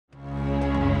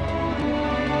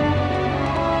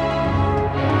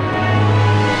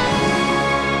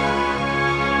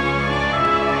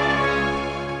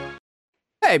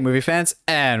Hey, movie fans,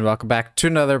 and welcome back to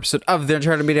another episode of the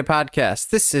Uncharted Media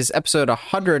Podcast. This is episode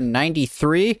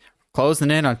 193,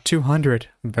 closing in on 200.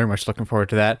 I'm very much looking forward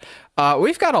to that.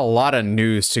 We've got a lot of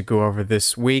news to go over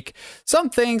this week. Some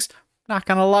things, not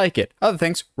gonna like it. Other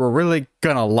things, we're really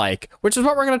gonna like, which is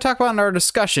what we're gonna talk about in our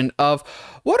discussion of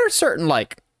what are certain,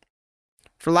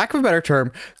 for lack of a better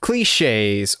term,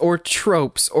 cliches or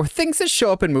tropes or things that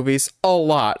show up in movies a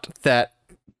lot that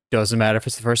doesn't matter if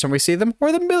it's the first time we see them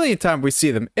or the millionth time we see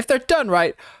them. If they're done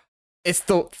right, it's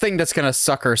the thing that's going to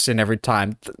sucker us in every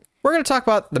time. We're going to talk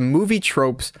about the movie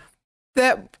tropes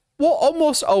that we'll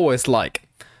almost always like.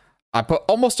 I put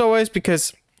almost always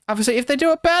because, obviously, if they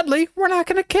do it badly, we're not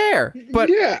going to care. But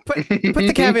yeah. put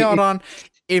the caveat on,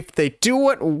 if they do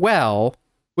it well,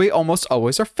 we almost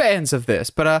always are fans of this.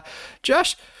 But,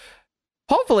 Josh,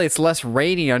 hopefully it's less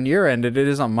rainy on your end than it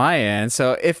is on my end.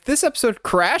 So if this episode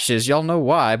crashes, y'all know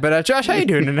why. But Josh, how you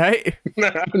doing tonight?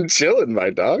 I'm chilling, my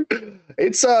dog.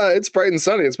 It's bright and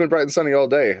sunny. It's been bright and sunny all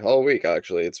day, all week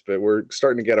actually. We're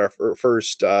starting to get our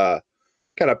first kind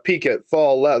of peek at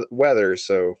fall weather,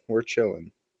 so we're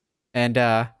chilling. And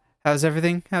how's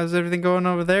everything? How's everything going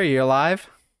over there? You alive?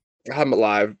 I'm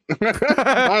alive.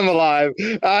 I'm alive.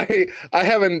 I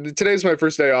haven't. Today's my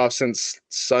first day off since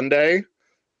Sunday.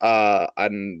 I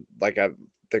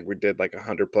think we did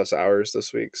 100+ hours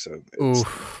this week, so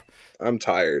I'm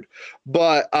tired.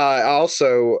 But I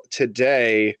also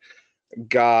today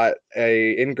got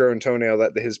a ingrown toenail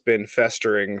that has been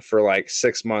festering for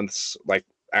 6 months,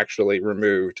 actually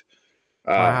removed.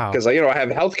 Because I have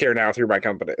healthcare now through my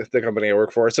company, the company I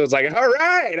work for. So it's all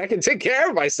right, I can take care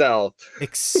of myself.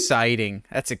 Exciting.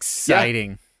 That's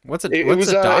exciting. Yeah. What's a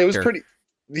doctor? It was pretty.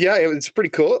 Yeah, it was pretty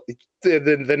cool.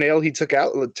 The nail he took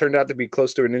out turned out to be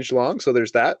close to an inch long. So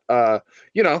there's that.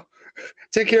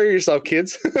 Take care of yourself,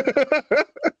 kids.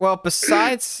 Well,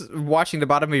 besides watching the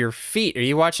bottom of your feet, are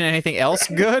you watching anything else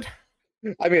good?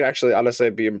 I mean, actually, honestly,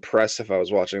 I'd be impressed if I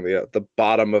was watching the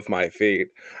bottom of my feet.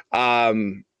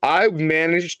 I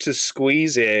managed to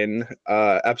squeeze in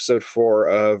episode 4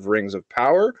 of Rings of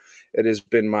Power. It has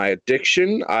been my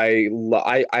addiction. I've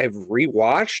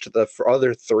rewatched the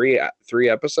other three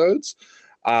episodes.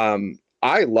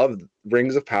 I love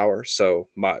Rings of Power so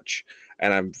much,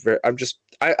 and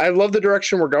I love the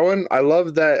direction we're going. I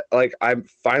love that I'm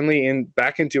finally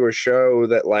back into a show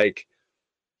that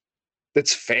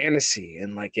that's fantasy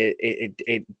and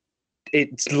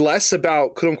it's less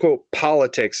about quote unquote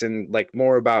politics and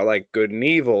more about good and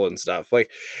evil and stuff. I've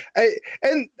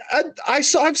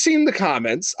seen the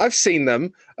comments. I've seen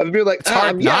them. I've been it's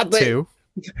hard not to.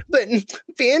 But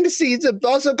fantasies have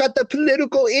also got the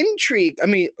political intrigue. I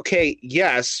mean, okay,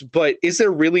 yes, but is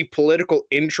there really political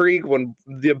intrigue when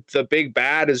the big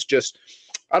bad is just,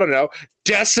 I don't know,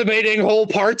 decimating whole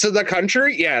parts of the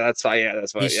country? Yeah, that's fine. Yeah,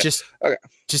 that's fine. He's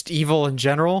just evil in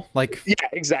general. Yeah,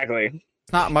 exactly.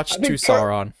 Not much to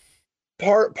Sauron.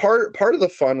 Part of the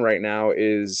fun right now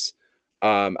is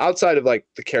outside of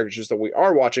the characters that we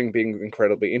are watching being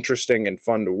incredibly interesting and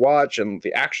fun to watch, and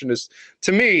the action is,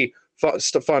 to me,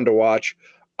 fun to watch.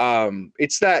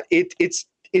 It's that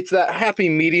happy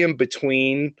medium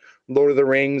between Lord of the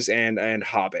Rings and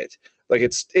Hobbit.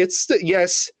 Yes,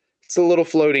 it's a little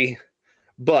floaty,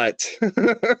 but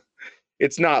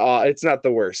it's not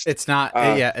the worst. It's not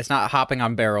it's not hopping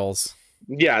on barrels.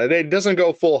 Yeah, it doesn't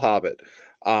go full Hobbit.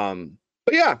 But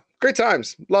yeah, great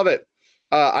times. Love it.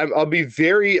 I'll be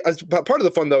very part of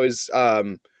the fun though is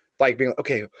being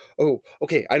okay,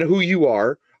 I know who you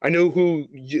are. I know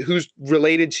who's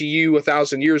related to you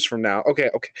 1,000 years from now. Okay,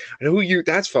 I know who you.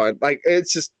 That's fun.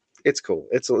 It's cool.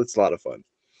 It's a lot of fun.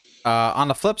 On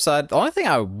the flip side, the only thing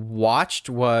I watched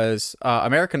was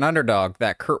American Underdog,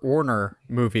 that Kurt Warner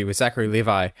movie with Zachary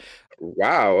Levi.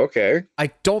 Wow, okay. I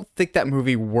don't think that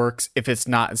movie works if it's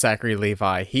not Zachary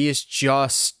Levi. He is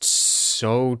just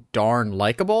so darn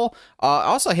likable.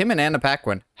 Also, him and Anna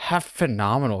Paquin have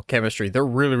phenomenal chemistry. They're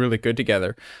really, really good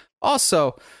together.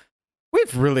 Also,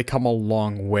 we've really come a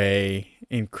long way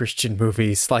in Christian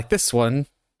movies. This one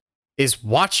is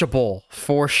watchable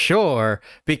for sure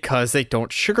because they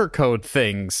don't sugarcoat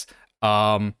things.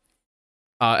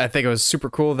 I think it was super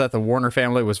cool that the Warner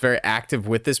family was very active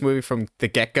with this movie from the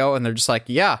get-go, and they're just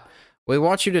yeah, we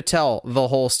want you to tell the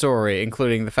whole story,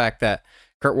 including the fact that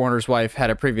Kurt Warner's wife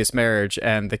had a previous marriage,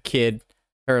 and the kid,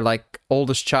 her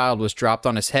oldest child, was dropped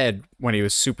on his head when he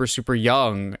was super, super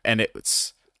young, and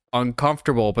it's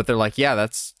uncomfortable, but they're yeah,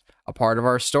 that's a part of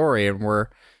our story, and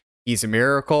he's a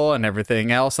miracle, and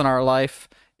everything else in our life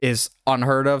is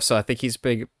unheard of, so I think he's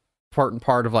big important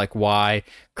part of why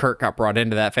Kurt got brought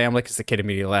into that family, because the kid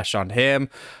immediately latched on to him.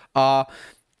 It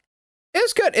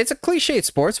was good. It's a cliched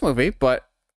sports movie, but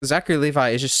Zachary Levi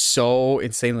is just so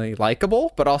insanely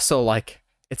likable, but also like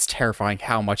it's terrifying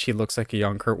how much he looks like a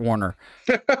young Kurt Warner.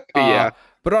 Uh, Yeah.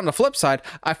 but on the flip side,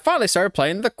 I finally started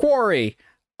playing The Quarry.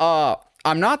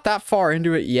 I'm not that far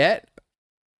into it yet.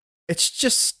 It's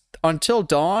just Until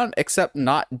Dawn, except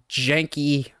not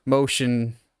janky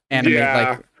motion Yeah.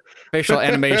 like facial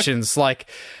animations. Like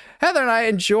Heather and I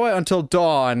enjoy Until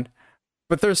Dawn,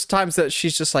 but there's times that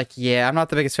she's just like, yeah, I'm not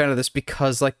the biggest fan of this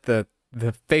because like the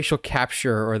facial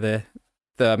capture or the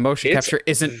motion It's capture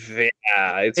isn't it's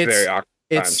it's very awkward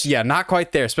it's times. yeah, not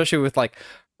quite there, especially with like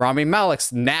Rami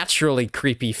Malek's naturally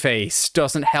creepy face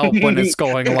doesn't help when it's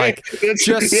going like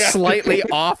just Yeah. slightly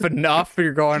off enough.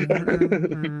 You're going,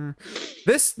 "Mm."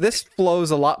 This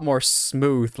flows a lot more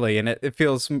smoothly, and it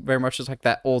feels very much just like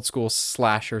that old school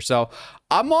slasher. So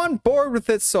I'm on board with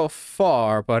it so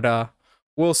far, but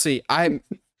we'll see. I'm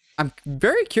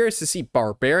very curious to see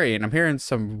Barbarian. I'm hearing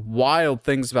some wild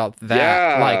things about that.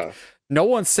 Yeah. Like no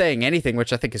one's saying anything,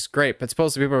 which I think is great. But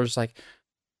supposedly people are just like,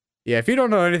 yeah, if you don't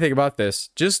know anything about this,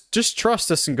 just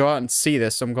trust us and go out and see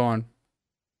this. I'm going,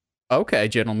 okay,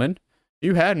 gentlemen,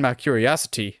 you had my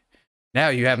curiosity. Now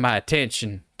you have my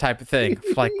attention type of thing.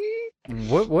 Like,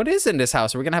 what is in this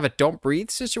house? Are we going to have a don't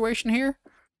breathe situation here?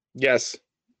 Yes.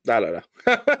 I don't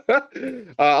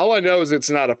know. All I know is it's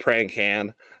not a prank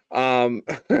hand.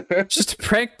 It's just a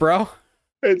prank, bro.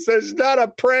 It's not a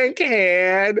prank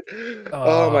hand.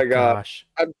 Oh my god. Gosh.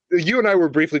 You and I were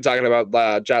briefly talking about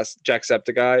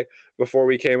Jacksepticeye before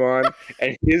we came on,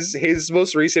 and his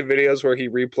most recent videos where he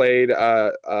replayed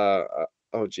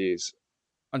oh geez.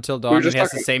 Until We Dawn, were and just he has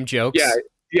talking- the same jokes.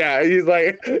 Yeah, he's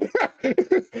like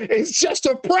it's just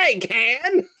a prank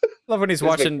hand. Love when he's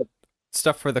watching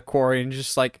stuff for The Quarry and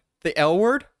just like, the L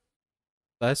word?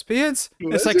 Lesbians?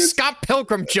 It's like Lesbians? Scott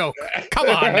Pilgrim joke. Come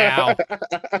on now.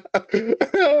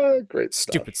 Great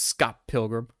stuff. Stupid Scott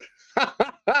Pilgrim.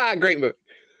 Great movie.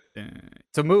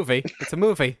 It's a movie. It's a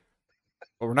movie.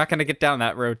 But we're not going to get down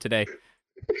that road today.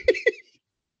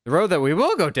 The road that we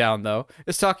will go down, though,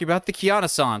 is talking about the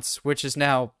Keanu-sance, which is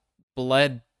now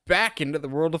bled back into the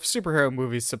world of superhero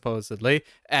movies, supposedly,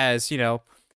 as,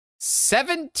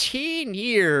 17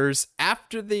 years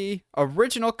after the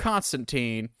original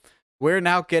Constantine, we're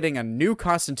now getting a new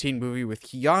Constantine movie with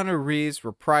Keanu Reeves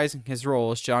reprising his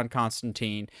role as John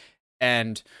Constantine.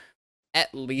 And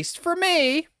at least for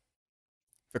me,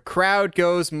 the crowd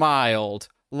goes mild.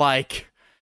 Like,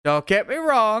 don't get me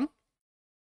wrong,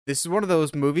 this is one of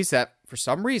those movies that, for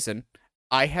some reason,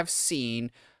 I have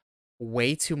seen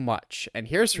way too much. And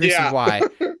here's the reason why.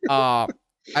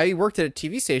 I worked at a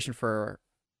TV station for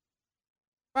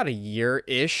about a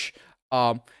year-ish.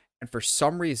 And for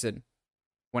some reason,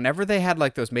 whenever they had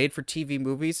like those made-for-TV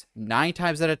movies, 9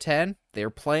 times out of 10, they're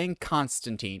playing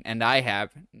Constantine. And I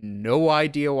have no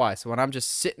idea why. So when I'm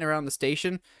just sitting around the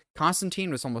station,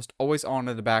 Constantine was almost always on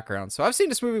in the background. So I've seen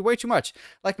this movie way too much.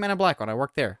 Like Men in Black when I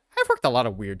worked there. I've worked a lot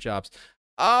of weird jobs.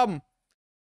 Boy,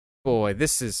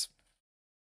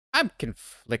 I'm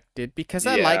conflicted because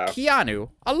I like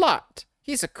Keanu a lot.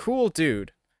 He's a cool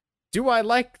dude. Do I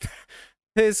like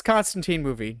his Constantine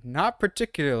movie? Not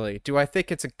particularly. Do I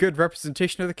think it's a good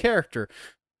representation of the character?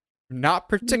 Not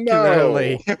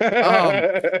particularly.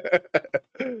 No.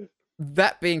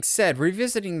 That being said,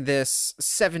 revisiting this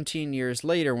 17 years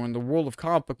later when the world of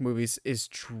comic book movies is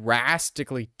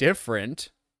drastically different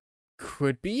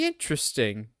could be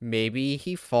interesting. Maybe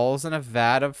he falls in a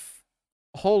vat of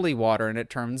holy water and it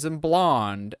turns him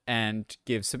blonde and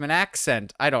gives him an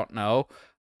accent. I don't know.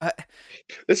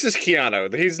 This is Keanu.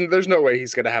 There's no way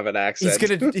he's gonna have an accent.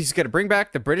 He's gonna bring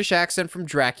back the British accent from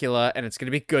Dracula, and it's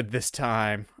gonna be good this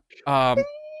time.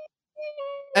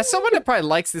 As someone that probably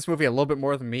likes this movie a little bit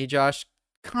more than me, Josh,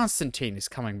 Constantine is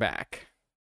coming back.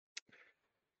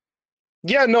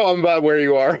 Yeah, no, I'm about where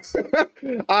you are.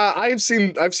 I've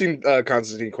seen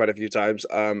Constantine quite a few times.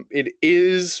 It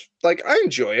is like I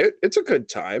enjoy it. It's a good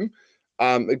time.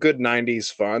 A good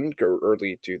 '90s fun, or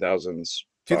early 2000s.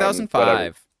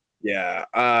 2005. Yeah.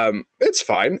 It's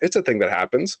fine. It's a thing that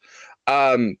happens.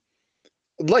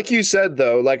 Like you said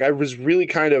though, like I was really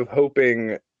kind of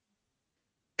hoping.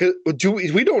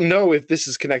 We don't know if this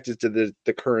is connected to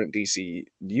the current DC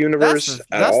universe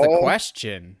at all. That's the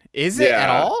question. Is it at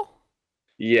all?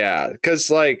 Yeah, because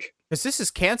this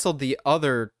has canceled the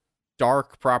other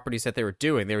dark properties that they were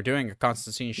doing. They were doing a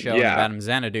Constantine show and Madame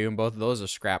Xanadu, and both of those are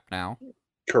scrapped now.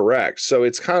 Correct. So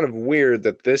it's kind of weird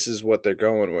that this is what they're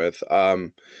going with,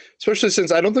 especially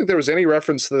since I don't think there was any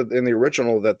reference in the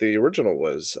original that the original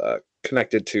was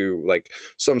connected to like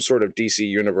some sort of DC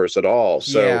universe at all.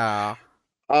 So yeah.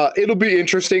 It'll be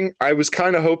interesting. I was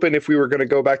kind of hoping if we were going to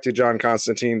go back to John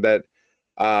Constantine that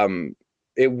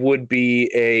it would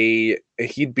be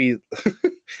he'd be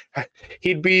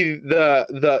he'd be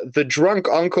the drunk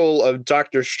uncle of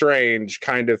Doctor Strange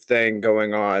kind of thing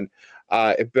going on,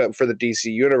 but for the DC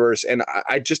universe, and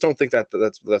I just don't think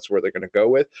that's where they're going to go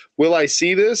with. Will I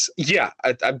see this? Yeah,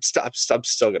 I'm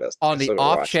still gonna On the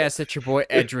off watch chance that your boy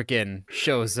Edrigan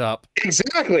shows up,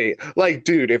 exactly. Like,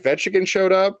 dude, if Etrigan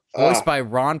showed up, voiced by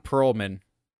Ron Perlman.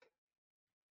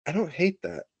 I don't hate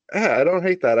that. I don't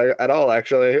hate that at all,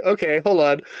 actually. Okay, hold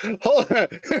on.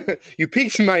 You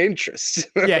piqued my interest.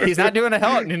 Yeah, he's not doing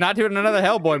another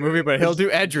Hellboy movie, but he'll do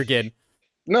Edrigan.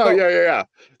 No, yeah.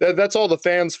 That's all the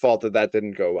fans' fault that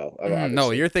didn't go well.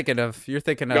 No, you're thinking of no,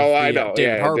 the I know.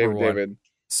 David Harbour David, one. David.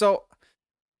 So,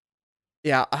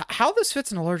 yeah, how this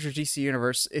fits in a larger DC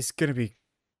universe is going to be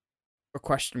a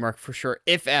question mark for sure,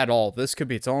 if at all. This could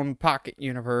be its own pocket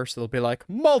universe. It'll be like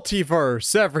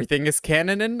multiverse. Everything is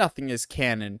canon and nothing is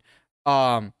canon.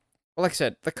 Well, like I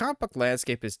said, the comic book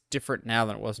landscape is different now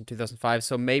than it was in 2005.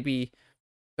 So maybe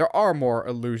there are more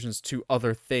allusions to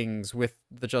other things with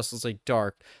the Justice League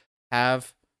Dark. I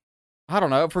don't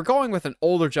know, if we're going with an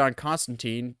older John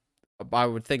Constantine, I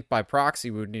would think by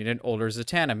proxy we would need an older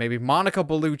Zatanna. Maybe Monica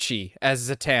Bellucci as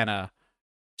Zatanna,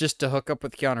 just to hook up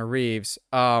with Keanu Reeves.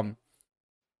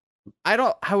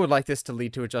 I would like this to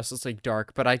lead to a Justice League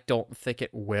Dark, but I don't think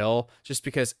it will, just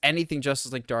because anything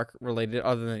Justice League Dark related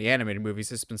other than the animated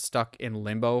movies has been stuck in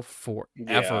limbo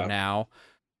forever now.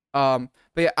 But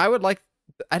yeah,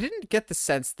 I didn't get the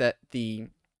sense that the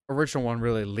original one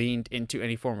really leaned into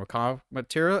any form of comic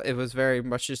material. It was very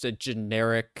much just a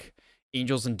generic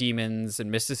angels and demons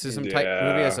and mysticism type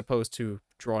movie, as opposed to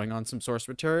drawing on some source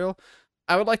material.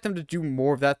 I would like them to do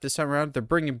more of that this time around. They're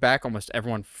bringing back almost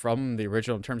everyone from the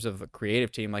original in terms of the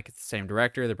creative team. Like, it's the same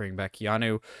director. They're bringing back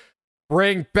Keanu.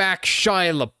 Bring back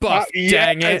Shia LaBeouf,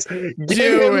 dang it.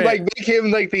 Make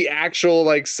him like the actual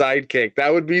like sidekick.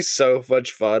 That would be so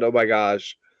much fun. Oh my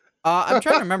gosh. I'm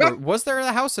trying to remember. Was there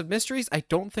the House of Mysteries? I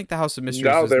don't think the House of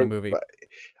Mysteries was in the movie.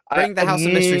 Bring the House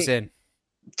of Mysteries in.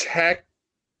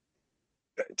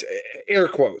 Air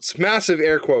quotes, massive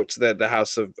air quotes, that the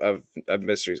House of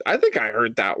Mysteries. I think I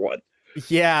heard that one.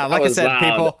 Yeah, like I said, loud.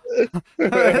 People,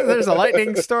 there's a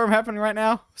lightning storm happening right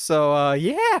now. So,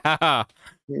 yeah. But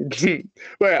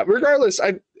yeah, regardless,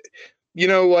 you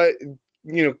know what,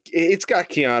 it's got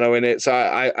Keanu in it, so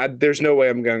I there's no way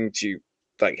I'm going to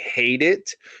like hate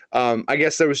it. I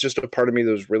guess there was just a part of me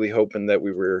that was really hoping that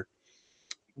we were.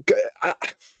 I'm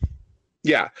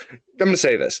gonna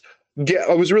say this.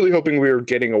 I was really hoping we were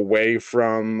getting away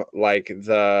from like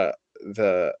the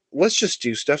let's just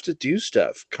do stuff to do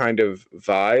stuff kind of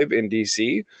vibe in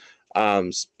DC.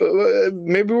 But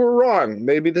maybe we're wrong.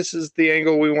 Maybe this is the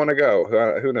angle we want to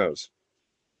go. Who knows?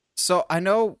 So I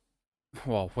know,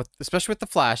 well, especially with the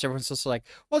Flash, everyone's just like,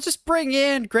 well, just bring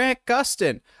in Grant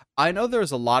Gustin. I know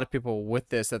there's a lot of people with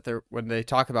this that when they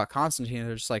talk about Constantine,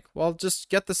 they're just like, well, just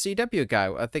get the CW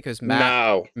guy. I think it was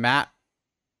Matt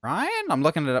Ryan? I'm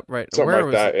looking it up right. Something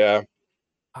like that, yeah.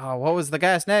 Oh, what was the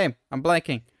guy's name? I'm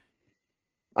blanking.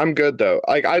 I'm good though.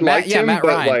 Like I liked him, Matt but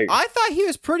Ryan. like I thought he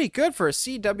was pretty good for a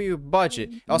CW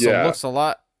budget. Also looks a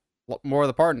lot more of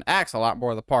the part and acts a lot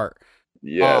more of the part.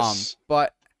 Yes.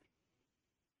 But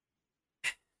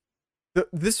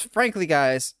this, frankly,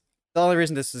 guys, the only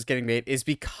reason this is getting made is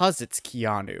because it's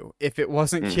Keanu. If it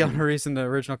wasn't Keanu Reeves in the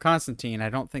original Constantine, I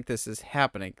don't think this is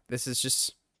happening. This is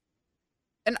just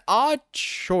an odd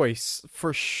choice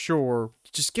for sure.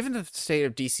 Just given the state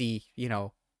of DC,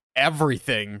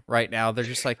 everything right now, they're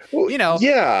just like,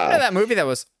 that movie that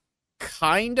was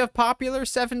kind of popular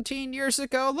 17 years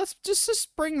ago, let's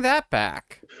just bring that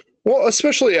back. Well,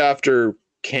 especially after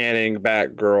canning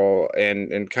Batgirl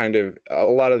and kind of a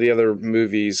lot of the other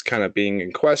movies kind of being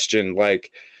in question,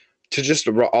 like to just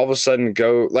all of a sudden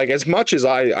go, like, as much as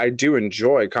I do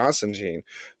enjoy Constantine,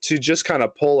 to just kind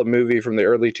of pull a movie from the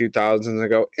early 2000s and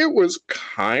go, it was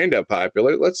kind of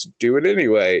popular, let's do it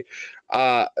anyway.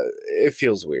 It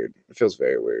feels weird. It feels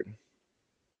very weird.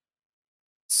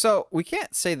 So we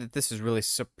can't say that this is really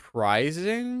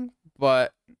surprising,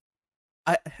 but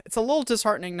it's a little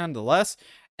disheartening nonetheless.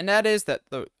 And that is that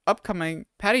the upcoming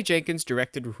Patty Jenkins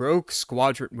directed Rogue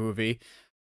Squadron movie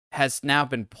has now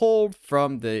been pulled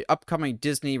from the upcoming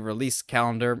Disney release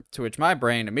calendar, to which my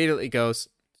brain immediately goes,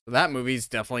 so that movie's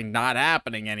definitely not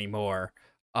happening anymore.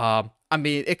 I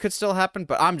mean, it could still happen,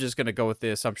 but I'm just going to go with the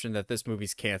assumption that this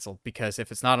movie's canceled, because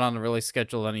if it's not on the release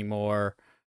schedule anymore,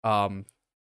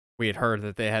 we had heard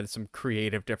that they had some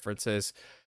creative differences.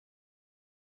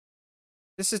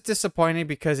 this is disappointing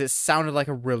because it sounded like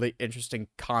a really interesting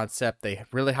concept. They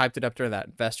really hyped it up during that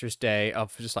Investors Day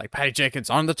of just like Patty Jenkins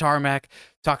on the tarmac,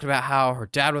 talking about how her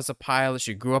dad was a pilot.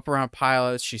 She grew up around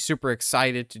pilots. She's super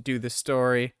excited to do this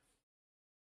story.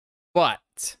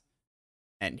 But,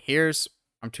 and here's,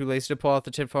 I'm too lazy to pull out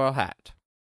the tinfoil hat.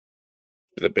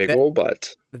 The big old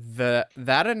butt. That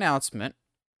announcement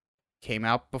came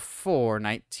out before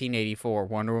 1984,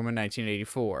 Wonder Woman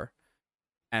 1984.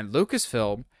 And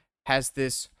Lucasfilm has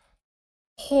this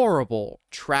horrible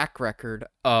track record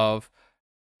of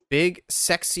big,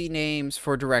 sexy names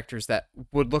for directors that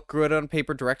would look good on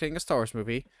paper directing a Star Wars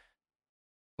movie,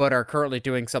 but are currently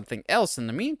doing something else in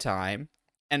the meantime.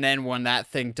 And then when that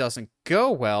thing doesn't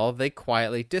go well, they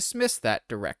quietly dismiss that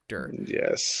director.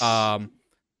 Yes.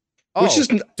 Which is,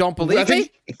 don't believe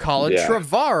me? Colin yeah.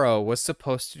 Trevorrow was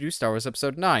supposed to do Star Wars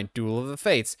Episode 9, Duel of the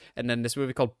Fates, and then this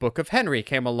movie called Book of Henry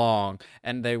came along,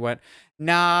 and they went,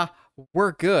 nah,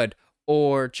 we're good.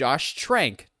 Or Josh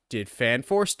Trank did Fan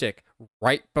Four Stick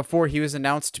right before he was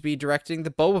announced to be directing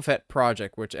the Boba Fett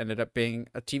project, which ended up being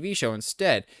a TV show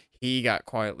instead. He got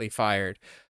quietly fired.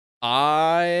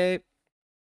 They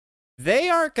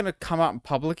aren't going to come out and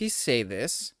publicly say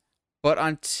this, but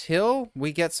until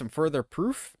we get some further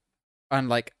proof and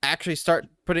like actually start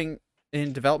putting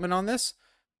in development on this,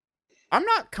 I'm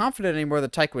not confident anymore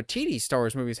that Taika Waititi's Star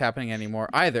Wars movie is happening anymore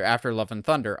either after Love and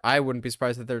Thunder. I wouldn't be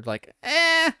surprised if they're like,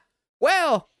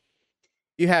 well,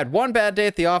 you had one bad day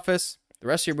at the office. The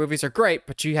rest of your movies are great,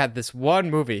 but you had this one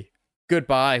movie.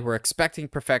 Goodbye. We're expecting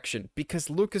perfection, because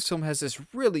Lucasfilm has this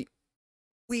really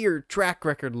weird track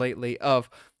record lately of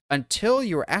until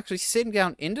you're actually sitting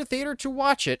down in the theater to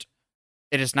watch it,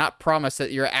 it is not promised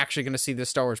that you're actually going to see the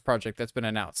Star Wars project that's been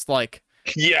announced. Like,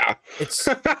 yeah, it's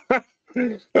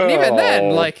and even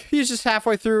then, like, he's just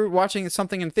halfway through watching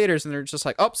something in theaters, and they're just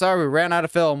like, "Oh, sorry, we ran out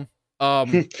of film.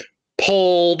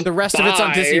 Pulled. The rest of it's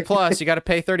on Disney Plus. You got to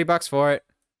pay $30 for it."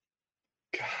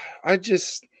 God,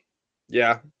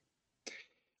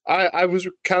 I was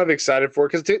kind of excited for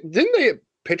it because didn't they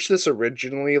pitch this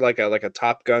originally like a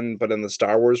Top Gun, but in the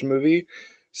Star Wars movie?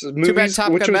 So too bad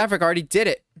Top Gun Maverick already did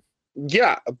it.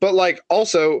 Yeah, but like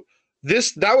also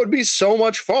that would be so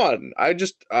much fun. I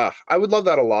would love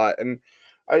that a lot, and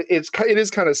it is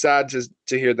kind of sad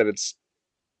to hear that it's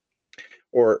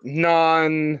or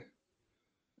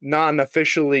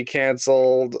non-officially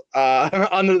canceled,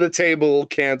 under the table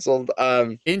canceled,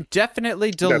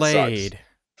 indefinitely delayed.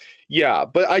 Yeah,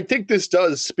 but I think this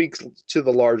does speak to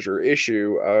the larger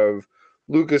issue of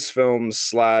Lucasfilm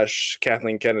 /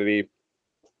 Kathleen Kennedy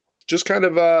just kind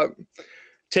of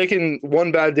taking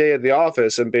one bad day at the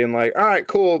office and being like, all right,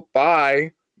 cool, bye,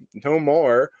 no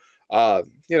more.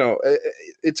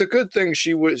 It's a good thing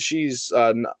she's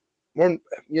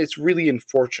it's really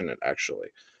unfortunate actually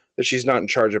that she's not in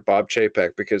charge of Bob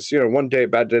Chapek, because one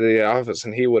bad day at the office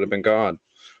and he would have been gone.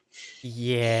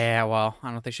 Yeah, well,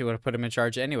 I don't think she would have put him in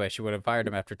charge anyway. She would have fired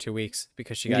him after 2 weeks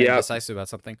because she got indecisive about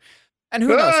something. And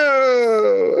who knows?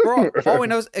 For all we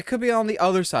know, it could be on the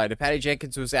other side. If Patty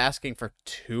Jenkins was asking for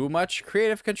too much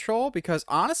creative control, because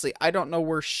honestly, I don't know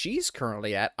where she's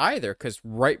currently at either. Because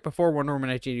right before Wonder Woman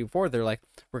 1984, they're like,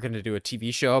 we're going to do a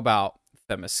TV show about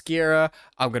Themyscira.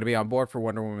 I'm going to be on board for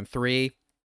Wonder Woman 3.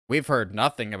 We've heard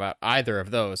nothing about either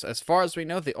of those. As far as we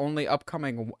know, the only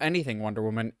upcoming anything Wonder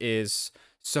Woman is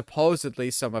supposedly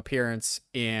some appearance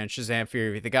in Shazam!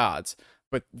 Fury of the Gods.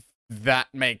 But that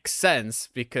makes sense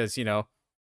because,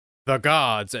 the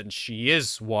gods, and she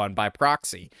is one by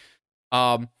proxy.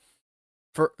 For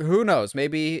who knows,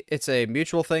 maybe it's a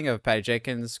mutual thing of Patty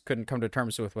Jenkins couldn't come to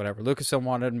terms with whatever Lucasfilm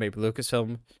wanted. Maybe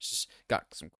Lucasfilm just got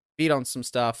some beat on some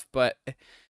stuff. But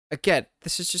again,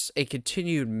 this is just a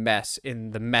continued mess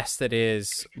in the mess that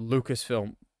is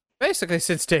Lucasfilm. Basically,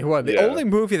 since day one, the only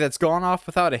movie that's gone off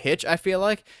without a hitch, I feel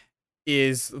like,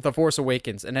 is The Force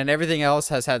Awakens, and then everything else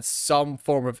has had some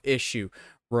form of issue.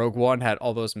 Rogue One had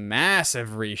all those massive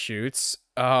reshoots.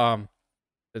 And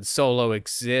Solo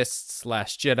exists,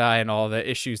 Last Jedi, and all the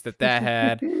issues that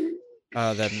had. Then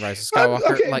Rise of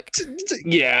Skywalker. Okay.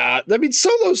 I mean,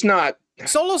 Solo's not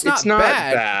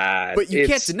bad, but you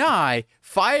can't deny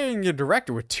firing your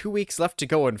director with 2 weeks left to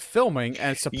go in filming,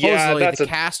 and supposedly the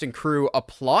cast and crew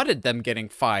applauded them getting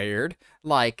fired.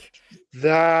 Like,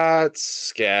 that's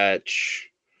sketch.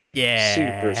 Yeah,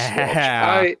 super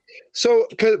sketch.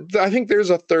 Cause I think there's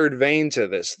a third vein to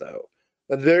this, though.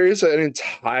 There is an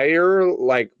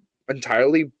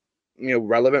entirely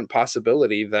relevant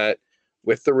possibility that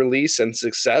with the release and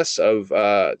success of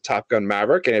Top Gun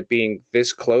Maverick and it being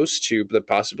this close to the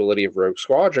possibility of Rogue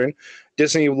Squadron,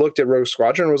 Disney looked at Rogue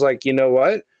Squadron and was like, you know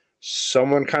what?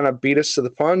 someone kind of beat us to the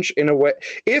punch in a way.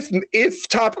 If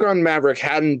Top Gun Maverick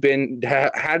hadn't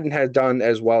had done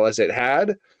as well as it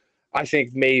had, I think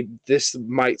maybe this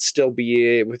might still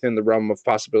be within the realm of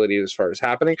possibility as far as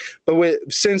happening. But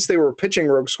since they were pitching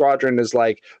Rogue Squadron as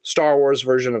like Star Wars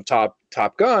version of Top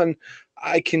Gun,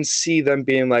 I can see them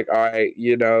being like, all right,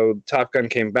 Top Gun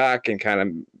came back and kind of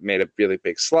made a really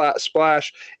big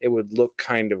splash. It would look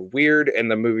kind of weird, and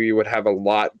the movie would have a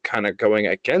lot kind of going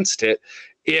against it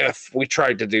if we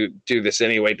tried to do this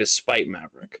anyway, despite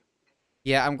Maverick.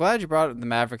 Yeah, I'm glad you brought up the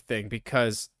Maverick thing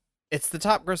because it's the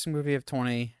top grossing movie of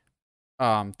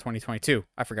 2022.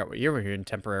 I forgot what year we're in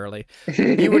temporarily.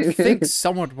 You would think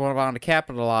someone would want to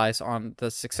capitalize on the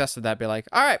success of that, be like,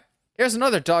 all right, here's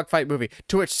another dogfight movie,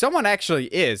 to which someone actually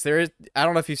is. There is, I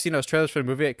don't know if you've seen those trailers for the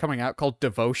movie coming out called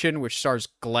Devotion, which stars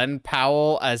Glenn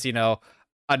Powell as, another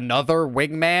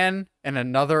wingman in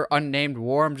another unnamed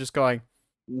war. I'm just going,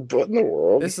 what in the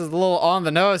world? This is a little on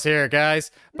the nose here,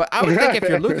 guys. But I would think if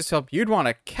you're Lucasfilm, you'd want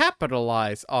to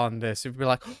capitalize on this. You'd be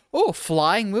like, oh,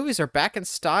 flying movies are back in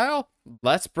style.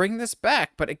 Let's bring this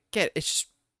back. But again, it's just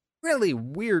really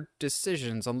weird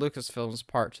decisions on Lucasfilm's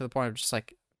part, to the point of just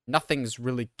like nothing's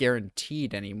really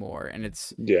guaranteed anymore. And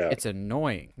it's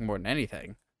annoying more than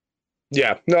anything.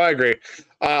 Yeah, no, I agree.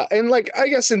 And like, I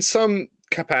guess in some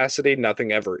capacity,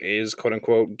 nothing ever is quote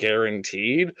unquote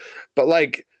guaranteed. But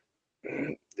like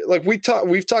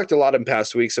we've talked a lot in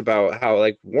past weeks about how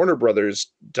like Warner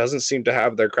Brothers doesn't seem to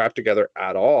have their crap together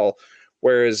at all.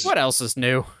 Whereas what else is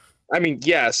new? I mean,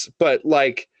 yes, but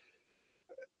like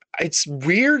it's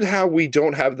weird how we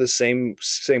don't have the same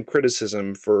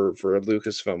criticism for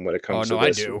Lucasfilm when it comes to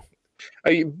this.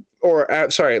 I do.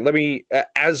 Sorry, let me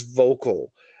as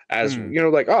vocal as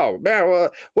like, oh man, well,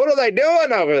 what are they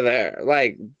doing over there?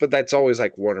 Like, but that's always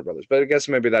like Warner Brothers. But I guess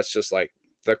maybe that's just like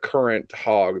the current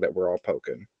hog that we're all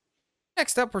poking.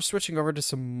 Next up, we're switching over to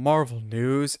some Marvel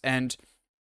news, and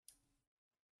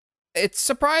it's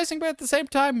surprising, but at the same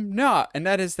time, not. And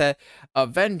that is that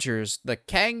Avengers, the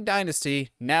Kang Dynasty,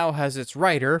 now has its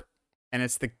writer, and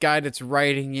it's the guy that's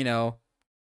writing,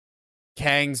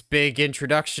 Kang's big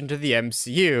introduction to the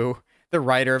MCU, the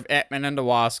writer of Ant-Man and the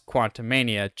Wasp: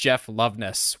 Quantumania, Jeff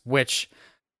Loveness, which,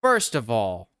 first of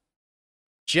all,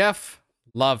 Jeff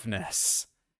Loveness.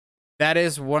 That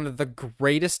is one of the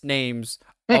greatest names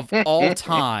of all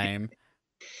time.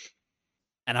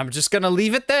 And I'm just going to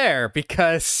leave it there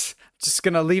because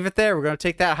we're going to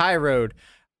take that high road.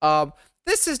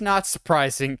 This is not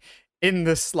surprising in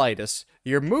the slightest.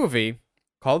 Your movie,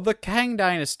 called The Kang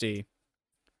Dynasty,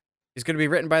 is going to be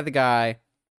written by the guy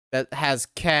that has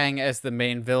Kang as the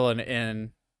main villain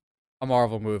in a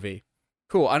Marvel movie.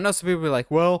 Cool. I know some people will be like,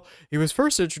 well, he was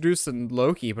first introduced in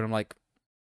Loki, but I'm like,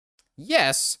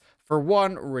 yes, for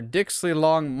one ridiculously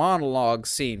long monologue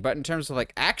scene, but in terms of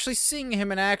like actually seeing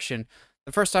him in action,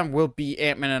 the first time will be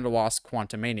Ant-Man and the Wasp: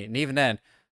 Quantumania, and even then,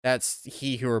 that's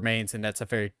He Who Remains, and that's a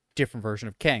very different version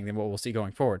of Kang than what we'll see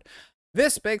going forward.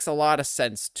 This makes a lot of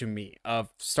sense to me,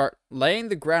 of start laying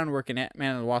the groundwork in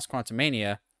Ant-Man and the Wasp: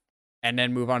 Quantumania, and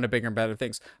then move on to bigger and better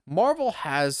things. Marvel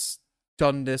has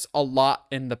done this a lot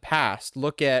in the past.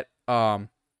 Look at, I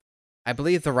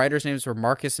believe the writers' names were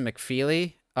Marcus and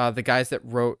McFeely, the guys that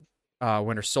wrote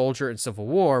Winter Soldier and Civil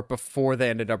War before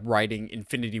they ended up writing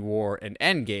Infinity War and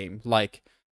Endgame. Like,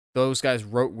 those guys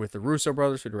wrote with the Russo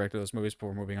brothers, who directed those movies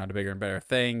before moving on to bigger and better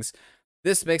things.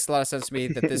 This makes a lot of sense to me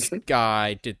that this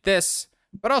guy did this,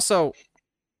 but also,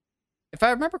 if I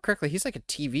remember correctly, he's like a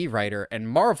TV writer, and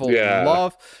Marvel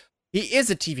he is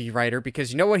a TV writer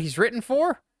because you know what he's written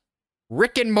for?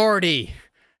 Rick and Morty.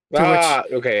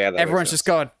 Everyone's just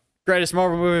going, greatest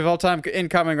Marvel movie of all time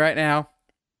incoming right now.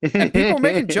 And people are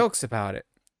making jokes about it.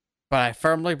 But I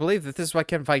firmly believe that this is why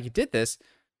Kevin Feige did this.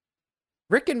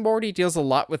 Rick and Morty deals a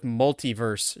lot with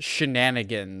multiverse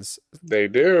shenanigans. They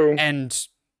do. And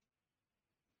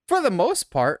for the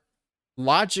most part,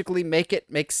 logically make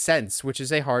it make sense, which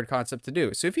is a hard concept to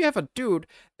do. So if you have a dude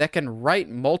that can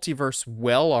write multiverse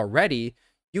well already,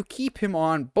 you keep him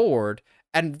on board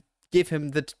and give him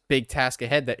the big task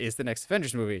ahead that is the next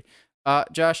Avengers movie.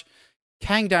 Josh,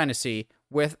 Kang Dynasty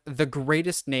with the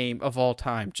greatest name of all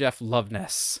time, Jeff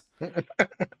Loveness.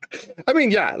 I mean,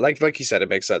 yeah, like you said, it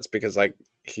makes sense because like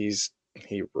he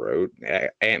wrote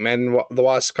Ant-Man the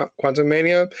Wasp: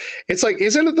 Quantumania. It's like,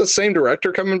 isn't it the same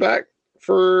director coming back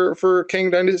for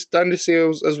Kang Dynasty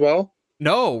as well?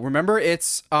 No, remember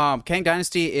it's Kang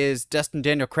Dynasty is Destin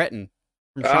Daniel Cretton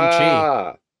from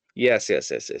Shang-Chi. Yes,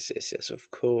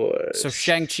 of course. So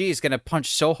Shang-Chi is going to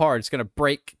punch so hard, it's going to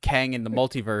break Kang in the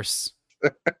multiverse.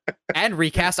 And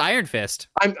recast Iron Fist.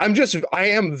 I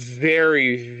am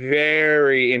very,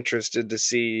 very interested to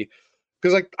see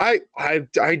because like I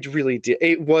really did.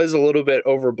 It was a little bit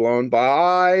overblown, but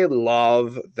I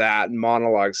love that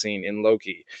monologue scene in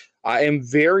Loki. I am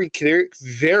very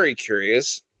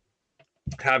curious,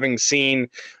 having seen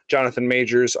Jonathan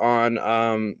Majors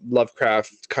on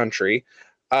Lovecraft Country,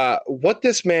 what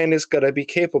this man is going to be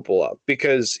capable of,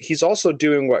 because he's also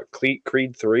doing what,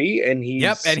 Creed 3, and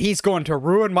he's going to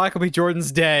ruin Michael B.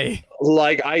 Jordan's day.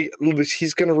 Like,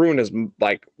 he's going to ruin his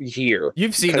like year.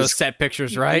 You've seen those set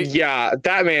pictures, right? Yeah,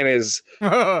 that man is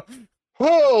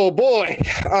oh boy,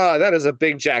 that is a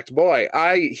big jacked boy.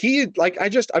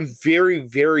 I'm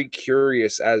very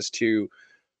curious as to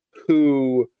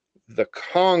who the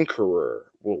Conqueror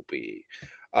will be,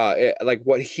 like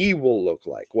what he will look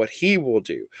like, what he will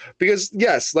do. Because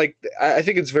yes, like I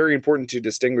think it's very important to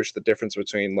distinguish the difference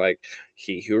between like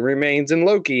He Who Remains in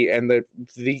Loki and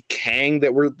the Kang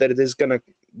that it is gonna,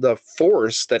 the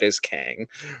force that is Kang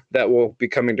that will be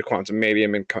coming to Quantum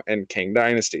Medium and Kang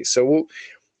Dynasty. So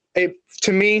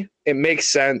to me, it makes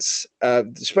sense,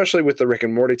 especially with the Rick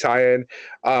and Morty tie-in.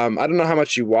 I don't know how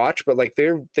much you watch, but like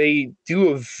they do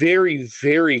a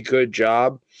very good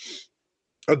job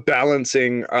of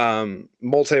balancing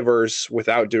multiverse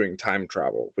without doing time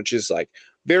travel, which is like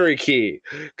very key,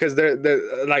 because they're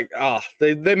like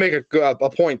they make a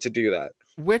point to do that.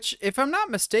 Which, if I'm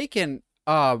not mistaken,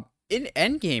 in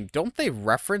Endgame, don't they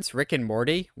reference Rick and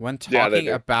Morty when talking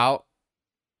about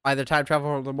either time travel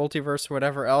or the multiverse or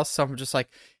whatever else? So I'm just like,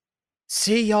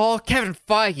 see, y'all, Kevin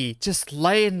Feige just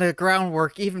laying the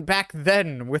groundwork even back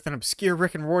then with an obscure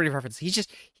Rick and Morty reference.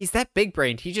 He's that big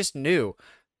brained. He just knew.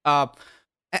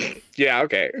 Yeah,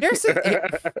 okay.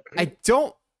 I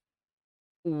don't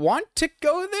want to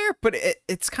go there, but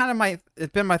it's kind of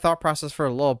it's been my thought process for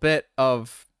a little bit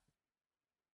of,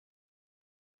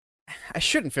 I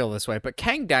shouldn't feel this way, but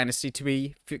Kang Dynasty to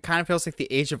me kind of feels like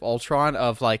the Age of Ultron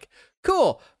of like,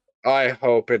 cool. I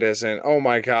hope it isn't. Oh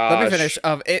my gosh. Let me finish.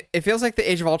 It feels like the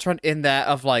Age of Ultron in that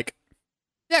of like,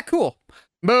 yeah, cool.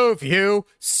 Move you,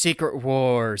 Secret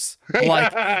Wars.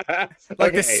 Like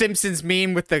like the Simpsons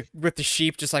meme with the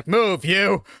sheep, just like, move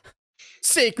you,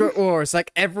 Secret Wars.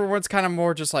 Like everyone's kind of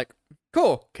more just like,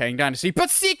 cool, Kang Dynasty, but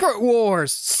Secret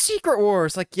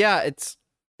Wars. Like, yeah, it's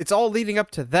all leading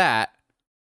up to that.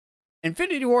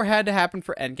 Infinity War had to happen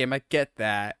for Endgame. I get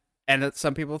that. And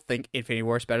some people think Infinity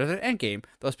War is better than Endgame.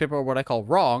 Those people are what I call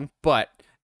wrong, but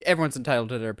everyone's entitled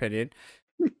to their opinion.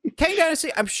 Kang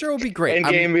Dynasty, I'm sure will be great.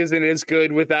 Endgame isn't as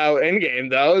good without Endgame,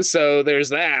 though, so there's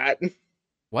that.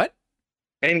 What?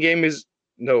 Endgame is...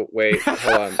 No, wait,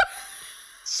 hold on.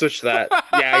 Switch that.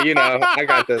 Yeah, I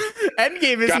got this.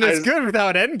 Endgame isn't as good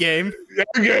without Endgame.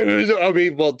 I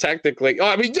mean, well, technically. Oh,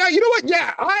 I mean, yeah, you know what?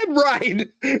 Yeah, I'm right.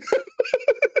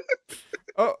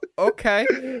 Oh, okay.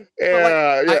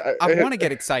 Yeah, like, I want to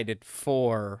get excited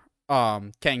for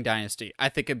Kang Dynasty. I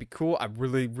think it'd be cool. I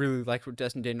really like what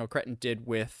Destin Daniel Cretton did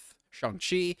with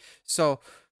Shang-Chi. So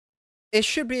it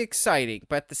should be exciting,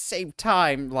 but at the same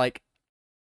time, like,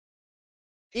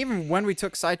 even when we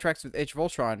took sidetracks with Age of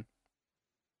Ultron,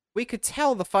 we could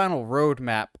tell the final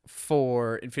roadmap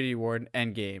for Infinity War and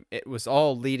Endgame. It was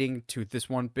all leading to this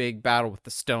one big battle with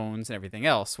the stones and everything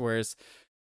else, whereas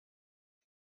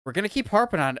we're going to keep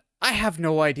harping on it. I have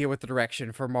no idea what the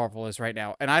direction for Marvel is right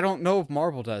now, and I don't know if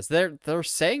Marvel does. They're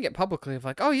saying it publicly of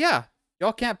like, oh yeah,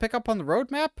 y'all can't pick up on the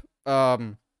roadmap?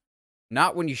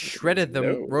 Not when you shredded the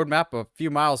roadmap a few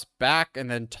miles back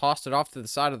and then tossed it off to the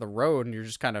side of the road and you're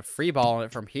just kind of freeballing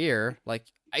it from here. Like,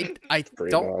 I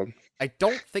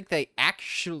don't think they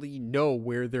actually know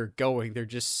where they're going. They're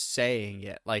just saying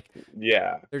it. Like,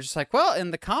 yeah, they're just like, well,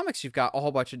 in the comics, you've got a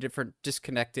whole bunch of different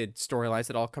disconnected storylines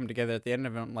that all come together at the end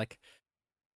of it. I'm like,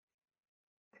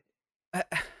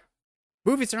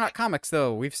 movies are not comics,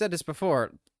 though. We've said this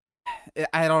before.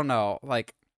 I don't know.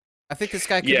 Like, I think this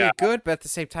guy could be good, but at the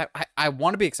same time, I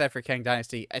want to be excited for Kang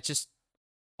Dynasty. It's just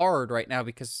hard right now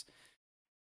because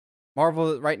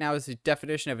Marvel right now is the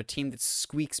definition of a team that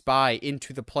squeaks by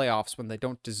into the playoffs when they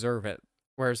don't deserve it.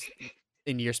 Whereas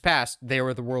in years past, they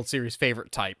were the World Series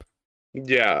favorite type.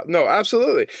 Yeah, no,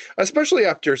 absolutely. Especially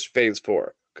after Phase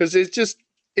 4. Because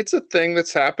it's a thing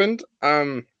that's happened.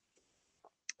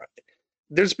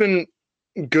 There's been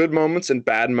good moments and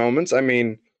bad moments. I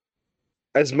mean,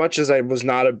 as much as I was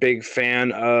not a big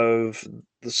fan of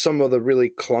some of the really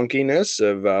clunkiness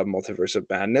of Multiverse of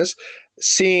Madness,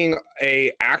 seeing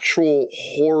a actual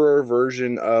horror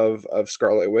version of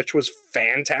Scarlet Witch was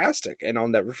fantastic, and I'll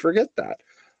never forget that.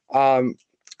 I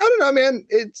don't know, man.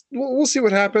 We'll see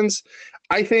what happens.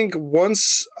 I think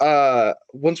once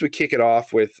we kick it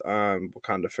off with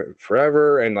Wakanda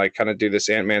Forever and like kind of do this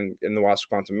Ant-Man and the Wasp: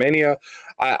 Quantumania,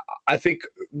 I think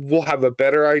we'll have a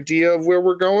better idea of where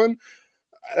we're going.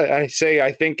 I say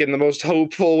I think in the most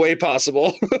hopeful way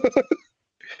possible.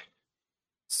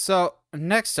 So,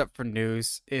 next up for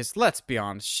news is, let's be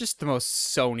honest, just the most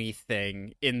Sony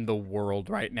thing in the world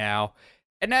right now.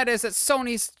 And that is that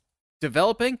Sony's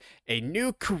developing a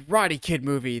new Karate Kid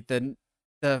movie,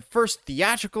 the first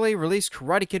theatrically released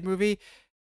Karate Kid movie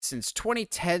since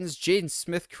 2010's Jaden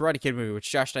Smith Karate Kid movie, which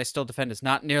Josh and I still defend is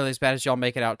not nearly as bad as y'all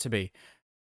make it out to be.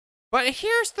 But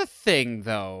here's the thing,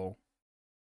 though.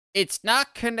 It's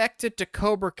not connected to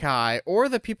Cobra Kai or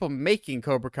the people making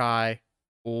Cobra Kai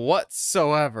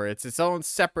whatsoever. It's its own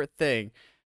separate thing,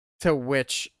 to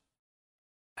which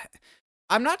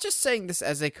I'm not just saying this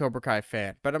as a Cobra Kai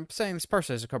fan, but I'm saying this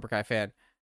personally as a Cobra Kai fan.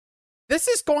 This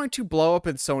is going to blow up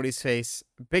in Sony's face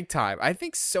big time. I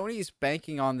think Sony is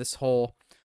banking on this whole,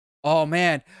 oh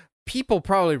man, people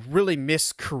probably really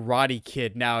miss Karate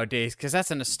Kid nowadays because that's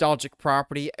a nostalgic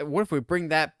property. What if we bring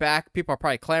that back? People are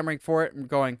probably clamoring for it and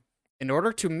going, in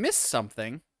order to miss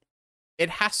something, it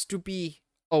has to be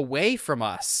away from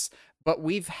us. But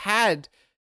we've had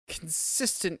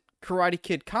consistent Karate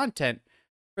Kid content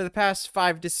for the past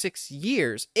 5 to 6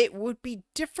 years. It would be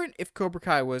different if Cobra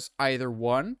Kai was either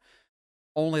one,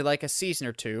 only like a season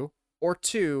or two, or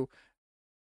two,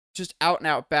 just out and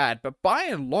out bad. But by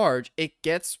and large, it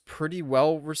gets pretty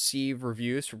well received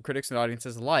reviews from critics and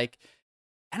audiences alike,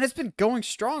 and it's been going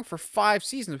strong for 5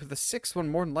 seasons, with the 6th one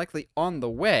more than likely on the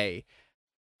way.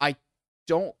 I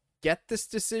don't get this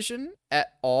decision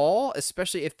at all,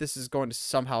 especially if this is going to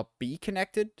somehow be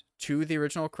connected to the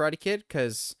original Karate Kid,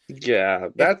 because Yeah,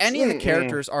 if any of the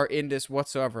characters are in this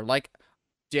whatsoever, like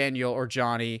Daniel or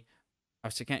Johnny,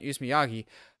 obviously can't use Miyagi,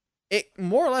 it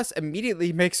more or less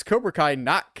immediately makes Cobra Kai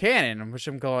not canon, which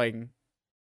I'm going,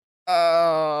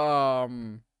 yeah,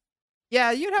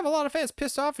 you'd have a lot of fans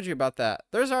pissed off at you about that.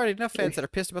 There's already enough fans that are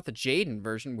pissed about the Jaden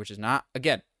version, which is not,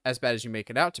 again, as bad as you make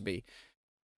it out to be.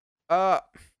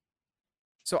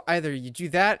 So either you do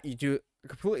that, you do a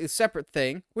completely separate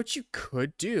thing, which you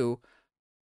could do.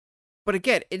 But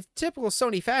again, in typical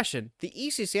Sony fashion, the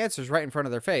easiest answer is right in front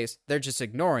of their face. They're just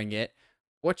ignoring it.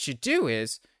 What you do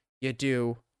is, you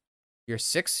do your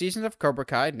 6th season of Cobra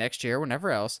Kai next year,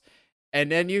 whenever else,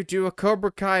 and then you do a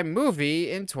Cobra Kai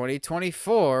movie in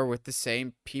 2024 with the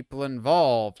same people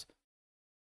involved.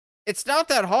 It's not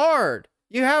that hard.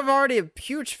 You have already a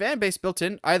huge fan base built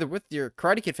in, either with your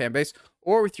Karate Kid fan base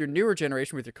or with your newer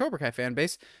generation with your Cobra Kai fan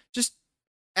base. Just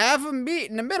have them meet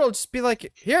in the middle. Just be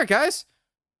like, here, guys,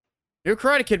 new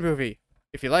Karate Kid movie.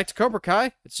 If you liked Cobra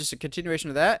Kai, it's just a continuation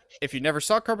of that. If you never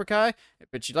saw Cobra Kai,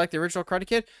 but you like the original Karate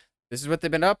Kid, this is what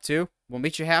they've been up to. We'll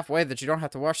meet you halfway that you don't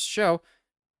have to watch the show.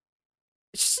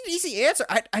 It's just an easy answer.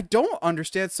 I don't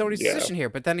understand Sony's decision here,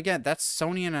 but then again, that's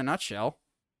Sony in a nutshell.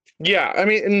 Yeah, I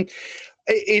mean, and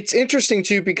it's interesting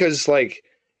too because like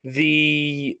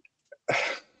the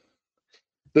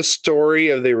story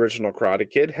of the original Karate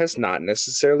Kid has not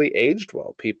necessarily aged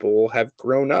well. People have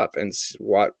grown up and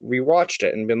rewatched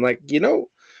it and been like,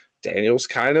 Daniel's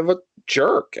kind of a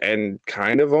jerk and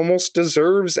kind of almost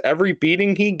deserves every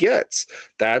beating he gets.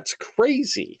 That's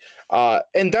crazy.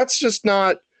 And that's just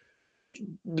not.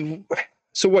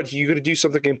 So what, you gonna do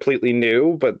something completely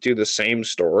new but do the same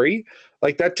story?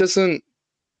 Like, that doesn't,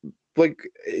 like,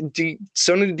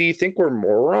 Sony, do you think we're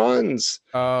morons?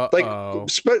 Like,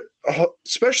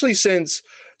 especially since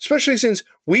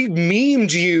we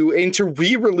memed you into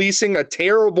re-releasing a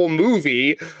terrible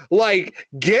movie. Like,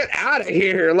 get out of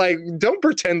here. Like, don't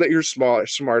pretend that you're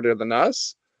smarter than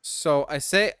us. So I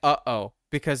say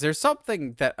because there's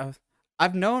something that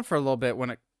I've known for a little bit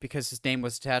because his name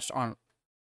was attached on a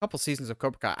couple seasons of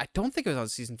Cobra Kai. I don't think it was on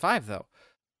season 5 though.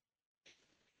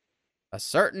 A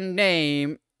certain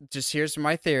name, just here's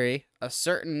my theory, a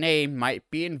certain name might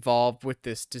be involved with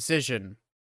this decision.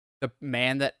 The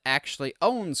man that actually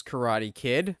owns Karate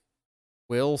Kid,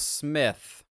 Will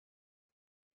Smith.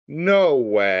 No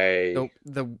way.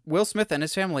 The Will Smith and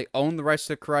his family own the rights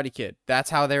to Karate Kid. That's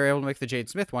how they were able to make the Jaden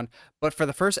Smith one. But for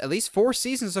the first at least 4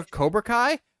 seasons of Cobra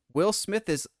Kai, Will Smith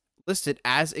is listed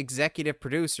as executive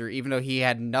producer, even though he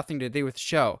had nothing to do with the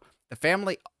show. The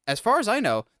family, as far as I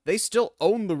know, they still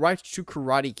own the rights to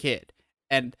Karate Kid.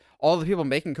 And all the people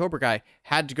making Cobra Kai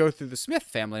had to go through the Smith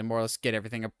family and more or less get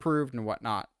everything approved and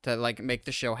whatnot to like make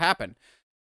the show happen.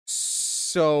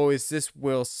 So is this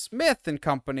Will Smith and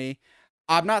company?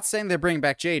 I'm not saying they're bringing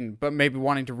back Jaden, but maybe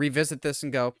wanting to revisit this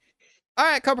and go, all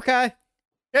right, Cobra Kai,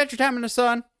 get your time in the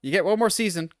sun. You get one more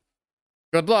season.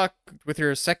 Good luck with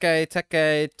your Sekai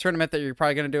Tekkei tournament that you're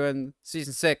probably going to do in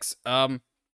season 6.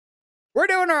 We're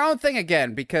doing our own thing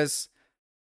again because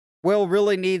Will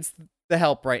really needs the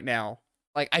help right now.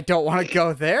 Like, I don't want to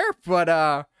go there,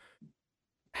 but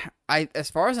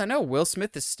as far as I know, Will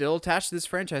Smith is still attached to this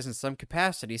franchise in some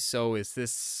capacity. So is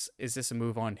this a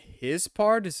move on his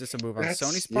part? Is this a move on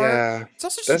Sony's part? Yeah, It's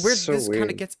also just that's weird so that this kind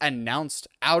weird. of gets announced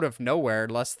out of nowhere,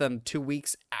 less than 2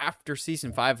 weeks after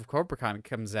season 5 of Cobra Kai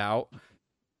comes out.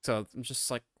 So I'm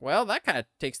just like, well, that kind of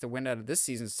takes the wind out of this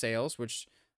season's sales, which,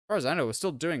 as far as I know, is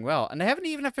still doing well. And they haven't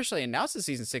even officially announced the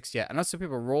season 6 yet. I know some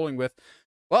people are rolling with,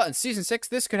 well, in season 6,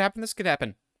 this could happen, this could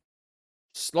happen.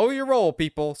 Slow your roll,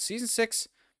 people. Season 6,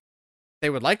 they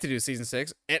would like to do season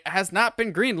 6. It has not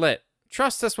been greenlit.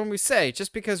 Trust us when we say,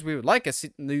 just because we would like a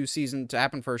new season to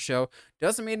happen for a show,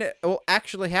 doesn't mean it will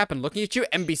actually happen. Looking at you,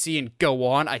 NBC, and Go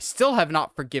On, I still have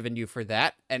not forgiven you for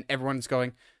that. And everyone's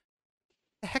going,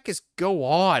 the heck is Go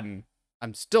On?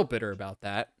 I'm still bitter about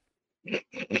that.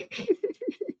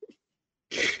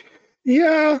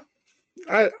 Yeah,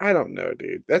 I don't know,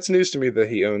 dude. That's news to me that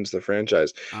he owns the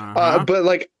franchise. But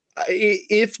like,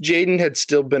 if Jaden had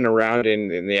still been around in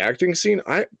the acting scene,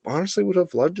 I honestly would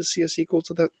have loved to see a sequel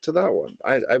to that one.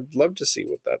 I'd love to see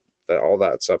what that all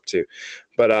that's up to.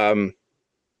 But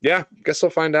yeah, guess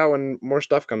we'll find out when more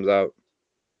stuff comes out.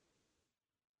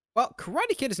 Well,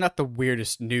 Karate Kid is not the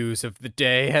weirdest news of the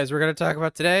day, as we're going to talk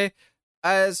about today,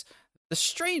 as The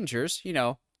Strangers,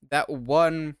 that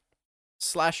one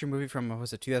slasher movie from, what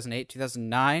was it, 2008,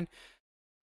 2009?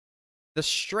 The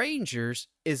Strangers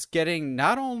is getting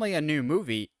not only a new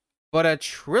movie, but a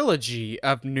trilogy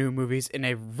of new movies in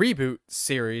a reboot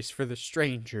series for The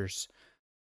Strangers.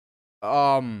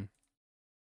 Okay.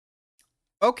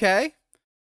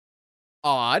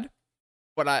 Odd.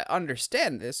 But I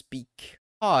understand this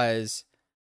because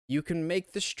you can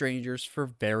make The Strangers for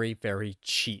very, very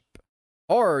cheap.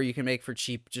 Or you can make for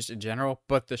cheap just in general,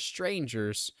 but The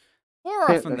Strangers, more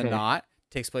often than not,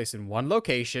 takes place in one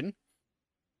location,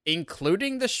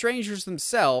 including the strangers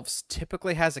themselves,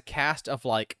 typically has a cast of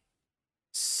like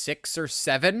 6 or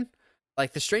 7.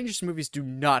 Like, the Strangers movies do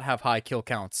not have high kill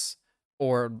counts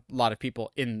or a lot of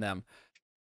people in them.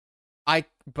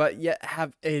 But yet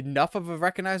have enough of a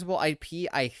recognizable IP,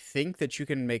 I think, that you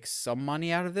can make some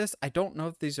money out of this. I don't know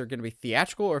if these are going to be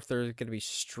theatrical or if they're going to be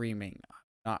streaming.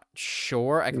 I'm not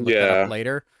sure. I can look that up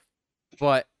later.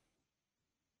 But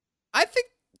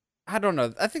I don't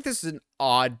know. I think this is an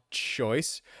odd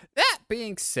choice. That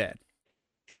being said,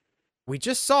 we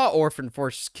just saw Orphan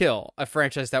Force Kill, a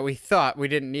franchise that we thought we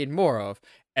didn't need more of,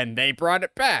 and they brought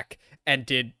it back and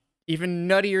did even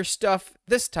nuttier stuff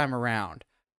this time around.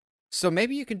 So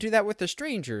maybe you can do that with The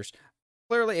Strangers.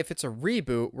 Clearly, if it's a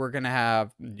reboot, we're going to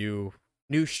have new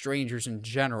strangers in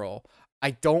general.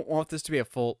 I don't want this to be a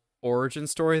full origin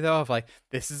story, though, of like,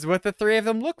 this is what the 3 of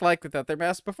them look like without their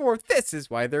masks before. This is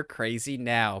why they're crazy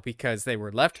now, because they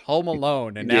were left home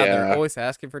alone, and now they're always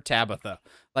asking for Tabitha.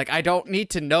 Like, I don't need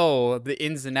to know the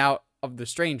ins and out of The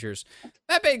Strangers.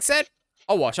 That being said,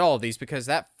 I'll watch all of these, because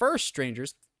that first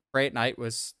Strangers, Friday at Night,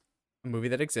 was a movie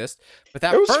that exists. But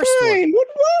that first fine. one...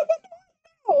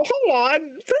 Oh, hold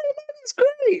on. It's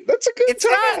great. That's a good time. It's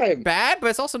not bad,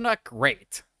 but it's also not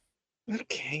great.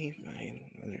 Okay,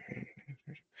 fine.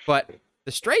 But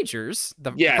The Strangers,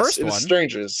 first one... The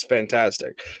Strangers,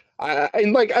 fantastic. I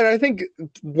think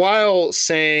while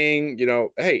saying,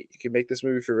 hey, you can make this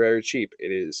movie for very cheap,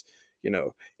 it is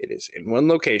in one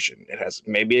location. It has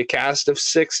maybe a cast of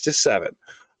 6 to 7,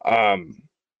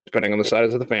 depending on the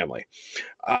size of the family.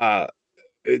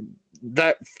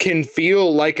 That can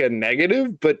feel like a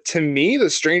negative, but to me, The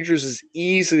Strangers is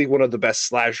easily one of the best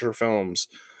slasher films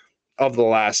of the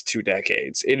last 2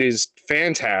 decades. It is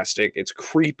fantastic. It's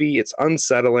creepy. It's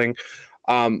unsettling.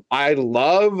 I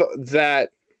love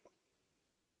that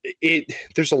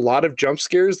there's a lot of jump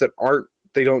scares that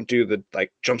they don't do the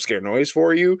like jump scare noise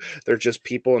for you. They're just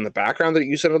people in the background that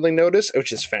you suddenly notice,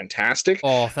 which is fantastic.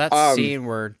 Oh, that scene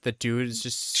where the dude is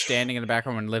just standing in the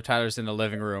background when Liv Tyler's in the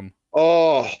living room.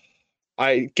 Oh,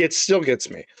 still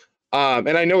gets me.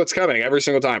 And I know it's coming every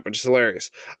single time, which is hilarious.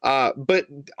 But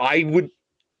I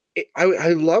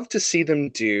love to see them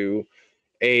do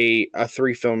a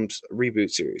 3 films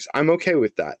reboot series. I'm okay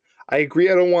with that. I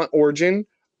agree. I don't want origin.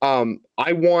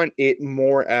 I want it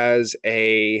more as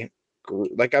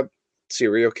like a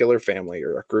serial killer family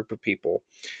or a group of people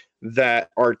that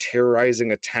are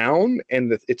terrorizing a town,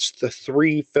 and it's the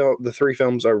 3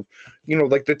 films are,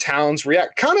 like the towns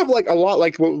react kind of like a lot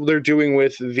like what they're doing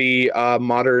with the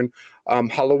modern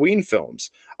Halloween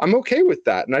films. I'm okay with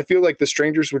that, and I feel like The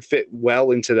Strangers would fit well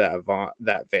into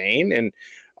that vein, and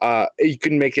you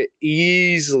can make it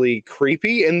easily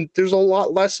creepy, and there's a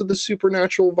lot less of the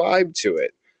supernatural vibe to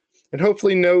it. And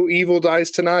hopefully no evil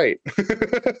dies tonight.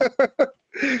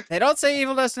 They don't say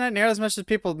evil dies tonight near as much as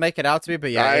people make it out to be,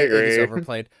 but yeah, I it is agree.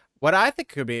 overplayed. What I think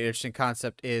could be an interesting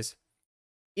concept is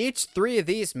each three of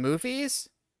these movies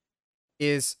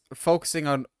is focusing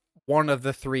on one of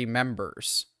the three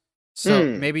members. So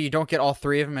maybe you don't get all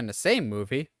three of them in the same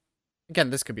movie. Again,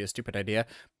 this could be a stupid idea,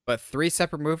 but 3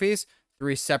 separate movies,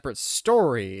 3 separate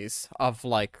stories of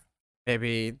like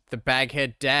maybe the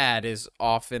baghead dad is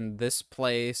off in this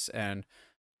place and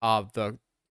the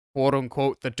quote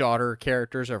unquote the daughter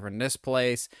characters over in this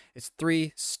place. It's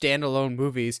 3 standalone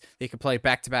movies that you can play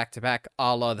back to back to back,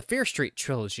 a la the Fear Street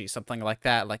trilogy, something like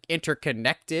that, like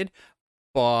interconnected,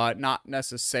 but not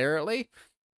necessarily.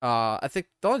 I think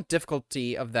the only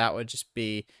difficulty of that would just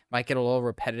be might get a little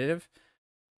repetitive,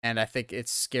 and I think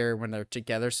it's scary when they're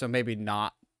together. So maybe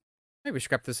not. Maybe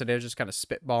scrap this idea, just kind of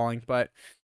spitballing. But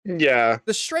yeah,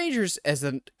 The Strangers as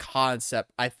a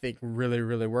concept, I think, really,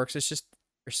 really works. It's just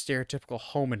your stereotypical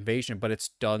home invasion, but it's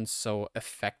done so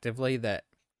effectively that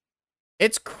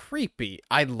it's creepy.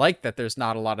 I like that there's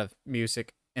not a lot of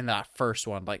music in that first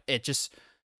one. Like, it just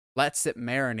lets it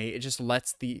marinate. It just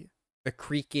lets the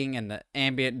creaking and the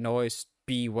ambient noise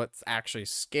be what actually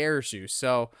scares you.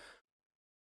 So,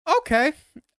 okay,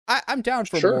 I'm down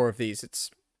for Sure. more of these.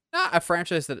 It's not a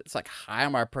franchise that it's like high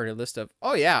on my priority list of,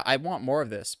 oh yeah, I want more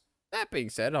of this. That being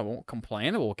said, I won't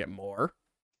complain. We'll get more.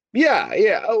 Yeah,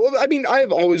 yeah. Well, I mean,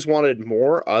 I've always wanted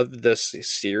more of this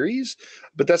series,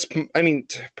 but I mean,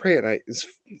 Prey at Night is.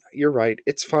 You're right.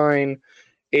 It's fine.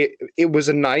 It was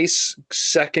a nice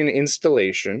second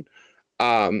installation.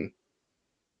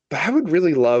 But I would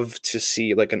really love to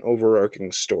see like an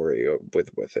overarching story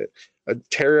with it,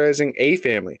 terrorizing a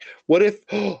family. What if?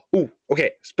 Oh,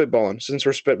 okay, spitballing. Since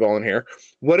we're spitballing here,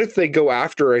 what if they go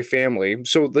after a family?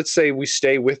 So let's say we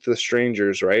stay with the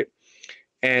strangers, right?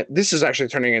 And this is actually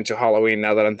turning into Halloween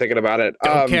now that I'm thinking about it.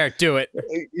 Don't care, do it.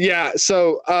 Yeah.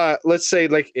 So let's say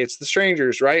like it's the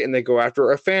strangers, right? And they go after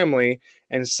a family,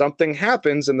 and something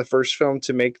happens in the first film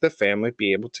to make the family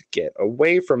be able to get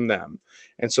away from them.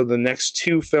 And so the next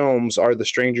 2 films are the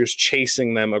strangers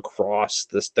chasing them across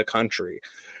the country,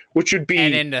 which would be.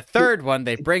 And in the third one,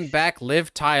 they bring back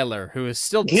Liv Tyler, who is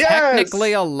still Yes!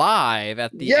 technically alive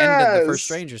at the end of the first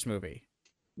Strangers movie.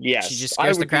 Yes, She just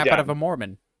scares the crap out of a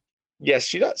Mormon. Yes,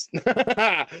 she does.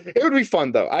 It would be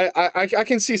fun though. I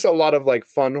can see a lot of like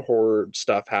fun horror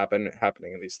stuff happening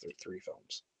in these three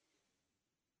films.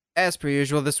 As per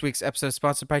usual, this week's episode is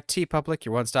sponsored by TeePublic,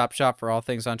 your one-stop shop for all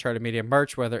things Uncharted Media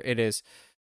merch, whether it is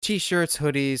t-shirts,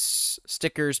 hoodies,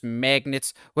 stickers,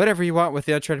 magnets, whatever you want with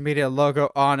the Uncharted Media logo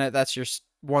on it. That's your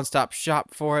one-stop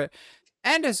shop for it.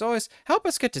 And as always, help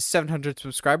us get to 700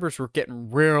 subscribers. We're getting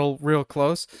real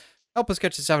close. Help us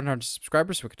get to 700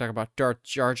 subscribers so we can talk about Darth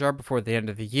Jar Jar before the end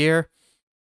of the year.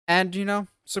 And,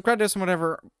 subscribe to us on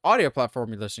whatever audio platform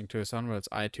you're listening to us on, whether it's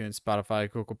iTunes,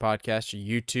 Spotify, Google Podcasts, or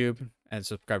YouTube. And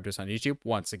subscribe to us on YouTube.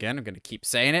 Once again, I'm going to keep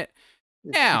saying it.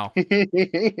 Now.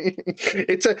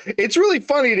 It's really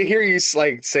funny to hear you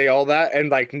like say all that and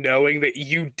like knowing that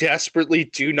you desperately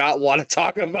do not want to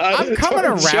talk about I'm coming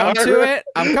around to it.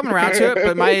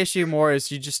 But my issue more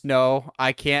is you just know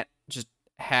I can't just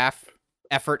half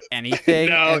effort anything.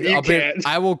 No, you can't.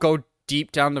 I will go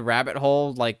deep down the rabbit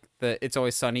hole like the It's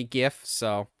Always Sunny gif.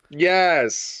 So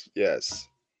yes.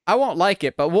 I won't like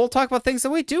it, but we'll talk about things that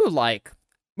we do like.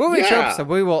 Movie tropes that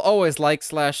we will always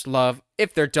like/love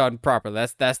if they're done properly.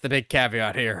 That's the big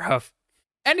caveat here. Of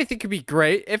anything could be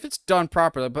great if it's done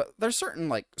properly, but there's certain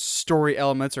like story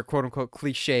elements or quote unquote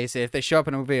cliches. If they show up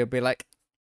in a movie, it'll be like,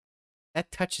 that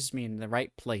touches me in the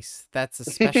right place. That's a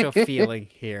special feeling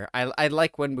here. I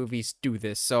like when movies do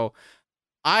this. So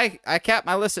I capped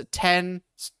my list at 10,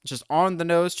 just on the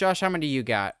nose. Josh, how many you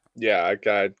got? Yeah, I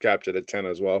capped it at 10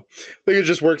 as well. I think it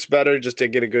just works better just to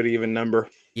get a good even number.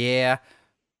 Yeah.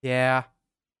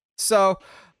 So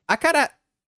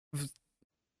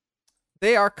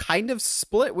they are kind of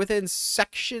split within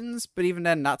sections, but even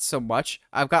then, not so much.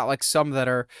 I've got like some that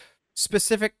are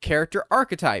specific character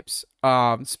archetypes,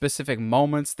 specific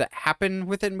moments that happen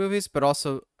within movies, but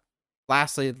also,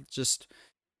 lastly, just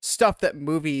stuff that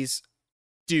movies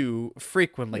do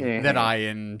frequently that I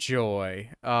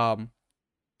enjoy.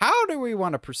 How do we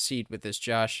want to proceed with this,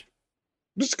 Josh?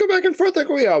 Just go back and forth like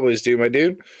we always do, my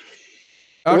dude.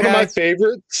 Okay. One of my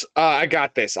favorites. I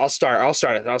got this. I'll start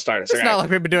it. It's not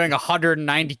like we've been doing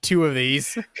 192 of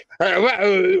these.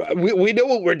 We know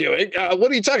what we're doing. What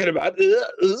are you talking about?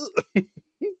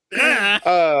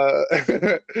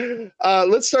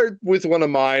 Let's start with one of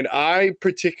mine. I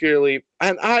particularly,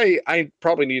 and I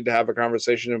probably need to have a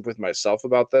conversation with myself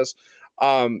about this.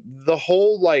 The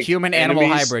whole like human animal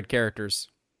hybrid characters.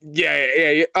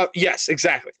 Yeah. Yes,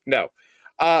 exactly. No.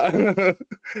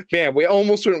 Man, we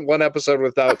almost went one episode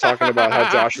without talking about how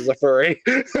Josh is a furry.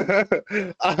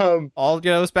 All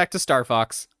goes back to Star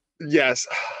Fox. Yes.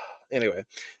 Anyway,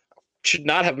 should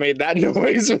not have made that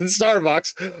noise with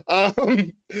Starbucks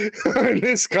in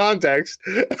this context.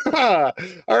 All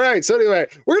right, so anyway,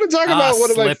 we're going to talk about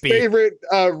one of my Slippy. favorite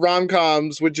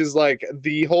rom-coms, which is like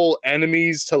the whole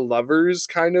enemies to lovers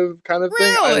kind of thing.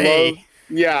 I love. Really?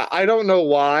 Yeah, I don't know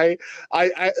why.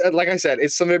 I like I said,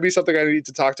 it's maybe something I need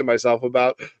to talk to myself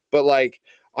about, but like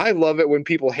I love it when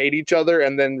people hate each other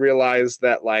and then realize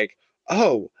that like,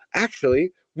 oh,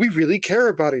 actually, we really care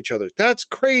about each other. That's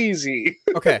crazy.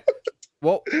 Okay.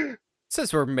 Well,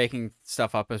 since we're making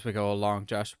stuff up as we go along,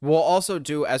 Josh, we'll also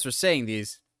do, as we're saying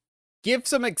these, give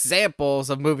some examples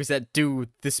of movies that do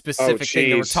the specific thing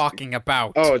that we're jeez. talking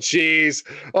about. Oh, jeez.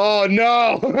 Oh,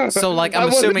 no. So, like, I I'm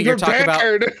wasn't assuming you're talking about.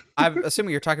 prepared. I'm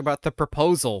assuming you're talking about The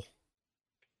Proposal.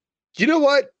 You know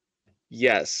what?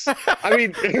 Yes. I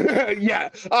mean, yeah.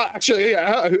 Actually,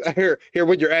 yeah. Here,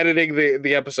 when you're editing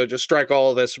the episode, just strike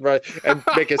all of this, right, and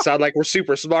make it sound like we're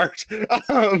super smart.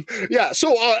 Yeah.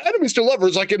 So, enemies to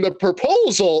lovers, like in The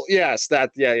Proposal. Yes,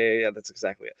 that. Yeah. That's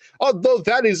exactly it. Although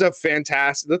that is that's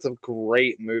a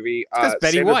great movie. Because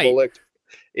Betty Sandra White Bullock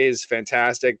is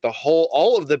fantastic.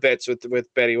 All of the bits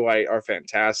with Betty White are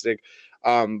fantastic.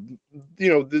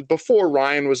 Before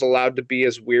Ryan was allowed to be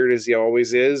as weird as he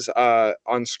always is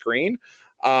on screen,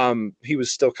 he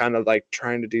was still kind of like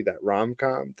trying to do that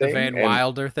rom-com the thing. Van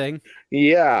Wilder thing.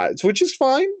 Yeah, which is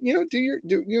fine.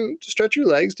 Stretch your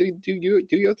legs, do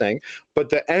your thing. But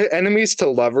the enemies to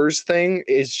lovers thing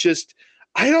is just,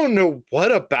 I don't know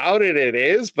what about it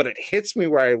is, but it hits me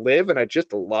where I live, and I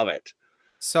just love it.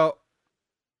 So,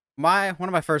 one of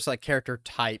my first like character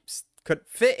types could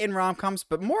fit in rom-coms,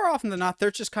 but more often than not,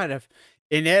 they're just kind of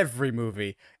in every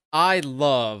movie. I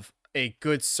love a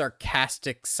good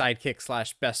sarcastic sidekick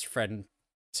 / best friend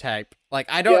type. Like,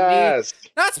 I don't need,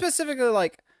 not specifically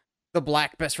like the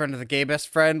black best friend or the gay best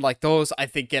friend. Like, those I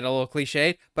think get a little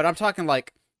cliche, but I'm talking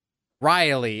like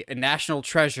Riley in National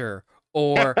Treasure,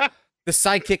 or the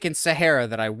sidekick in Sahara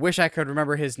that I wish I could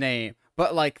remember his name,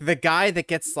 but like the guy that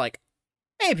gets like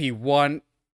maybe one,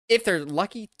 if they're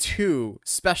lucky, 2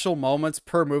 special moments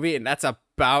per movie, and that's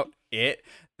about it.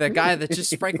 The guy that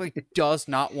just frankly does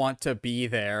not want to be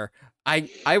there.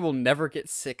 I will never get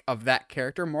sick of that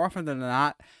character. More often than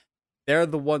not, they're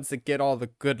the ones that get all the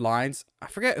good lines. I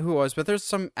forget who it was, but there's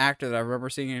some actor that I remember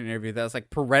seeing in an interview that was like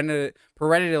perennially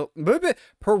the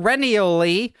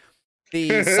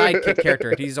sidekick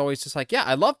character. And he's always just like, yeah,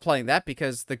 I love playing that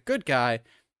because the good guy,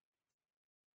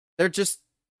 they're just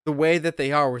the way that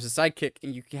they are, whereas a sidekick,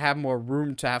 and you can have more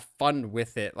room to have fun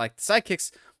with it. Like, the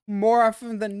sidekicks, more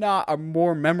often than not, are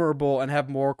more memorable and have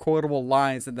more quotable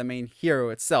lines than the main hero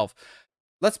itself.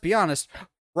 Let's be honest,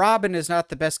 Robin is not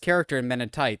the best character in Men in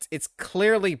Tights. It's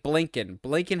clearly Blinken.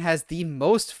 Blinken has the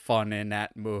most fun in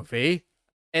that movie.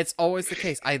 It's always the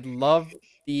case. I love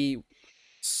the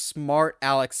smart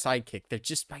Alex sidekick. They're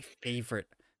just my favorite.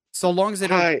 So long as they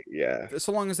don't,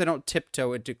 so long as they don't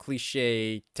tiptoe into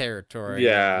cliche territory.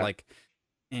 Yeah. Like,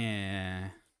 eh.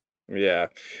 Yeah,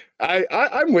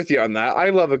 I'm with you on that. I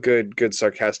love a good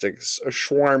sarcastic,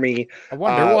 schwarmy I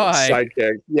wonder why.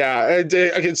 sidekick. Yeah,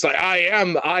 it's like I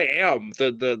am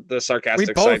the sarcastic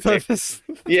We both sidekick. have this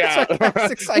Yeah,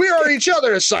 sarcastic sidekick. we are each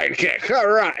other's sidekick. All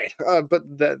right, but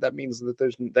that means that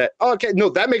there's that. Okay, no,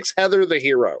 that makes Heather the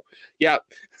hero. Yeah,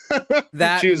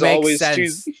 That she's makes always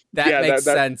sense. That makes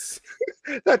sense.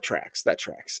 That tracks.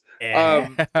 Yeah.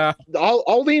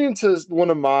 I'll lean into one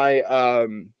of my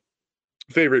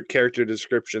favorite character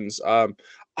descriptions.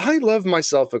 I love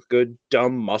myself a good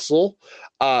dumb muscle.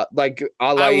 Like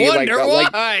I wonder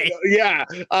why.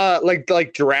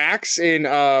 Like Drax in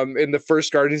the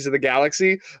first Guardians of the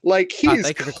Galaxy. Like he's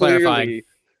thank you for clarifying. clearly.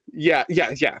 Yeah,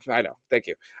 I know. Thank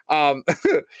you.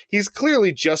 He's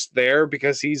clearly just there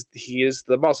because he is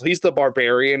the muscle. He's the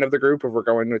barbarian of the group if we're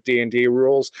going with D&D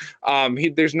rules.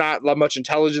 There's not much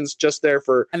intelligence just there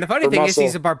for. And the funny thing muscle.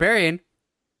 is, he's a barbarian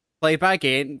played by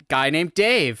a guy named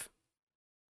Dave.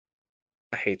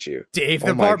 I hate you. Dave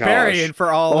the Barbarian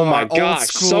for all of our old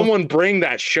school. Someone bring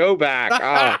that show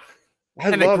back.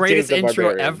 And the greatest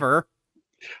intro ever.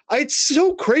 It's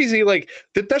so crazy, like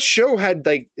that show had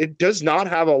it does not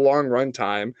have a long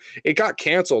runtime. It got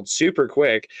canceled super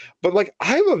quick, but like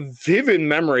I have a vivid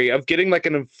memory of getting like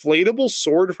an inflatable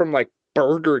sword from like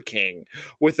Burger King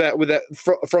with that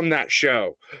from that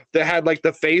show that had like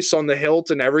the face on the hilt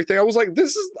and everything. I was like,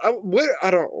 this is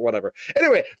whatever.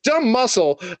 Anyway, dumb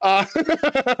muscle.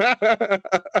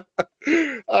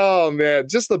 Oh man,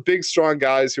 just the big strong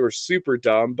guys who are super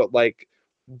dumb, but like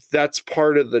that's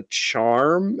part of the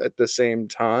charm at the same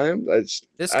time. This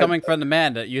coming from the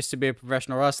man that used to be a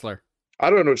professional wrestler. I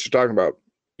don't know what you're talking about.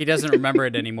 He doesn't remember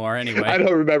it anymore I anyway.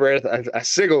 don't remember a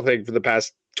single thing for the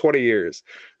past 20 years.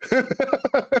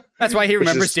 That's why he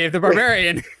remembers Dave the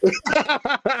Barbarian.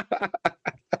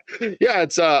 Yeah,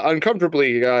 it's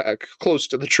uncomfortably close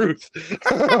to the truth.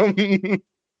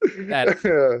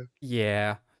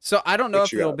 Yeah. So I don't know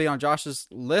if it'll got? be on Josh's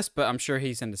list, but I'm sure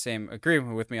he's in the same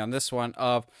agreement with me on this one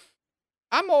of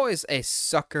I'm always a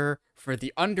sucker for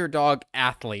the underdog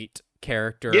athlete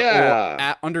character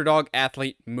or underdog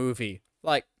athlete movie.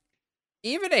 Like,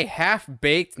 even a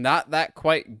half-baked, not that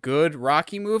quite good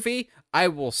Rocky movie, I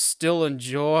will still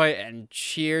enjoy and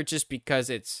cheer just because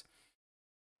it's...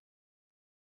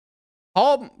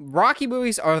 Rocky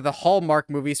movies are the hallmark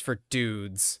movies for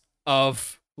dudes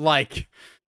of, like...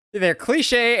 They're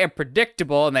cliche and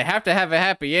predictable, and they have to have a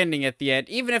happy ending at the end,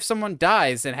 even if someone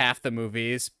dies in half the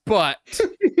movies. But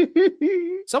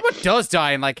someone does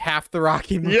die in like half the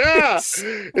Rocky movies. Yeah, it's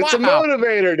a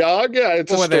motivator, dog. Yeah,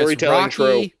 it's a storytelling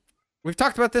trope. We've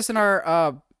talked about this in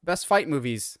our best fight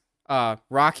movies.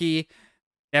 Rocky,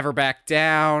 Never Back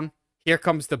Down, Here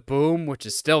Comes the Boom, which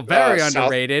is still very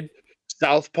underrated.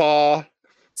 Southpaw,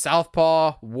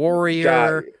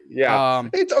 Warrior. Yeah.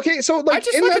 It's okay. So like, I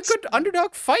just like a good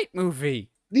underdog fight movie.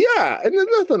 Yeah, and there's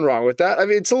nothing wrong with that. I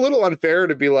mean, it's a little unfair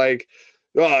to be like,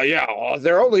 oh yeah,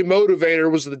 their only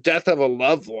motivator was the death of a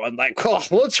loved one. Like, oh,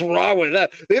 what's wrong with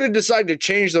that? They didn't decide to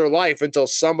change their life until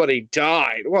somebody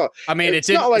died. Well, I mean, it's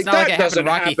not like it happened in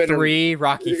Rocky 3,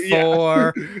 Rocky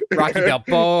 4, Rocky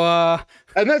Balboa.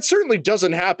 And that certainly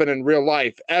doesn't happen in real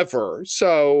life ever.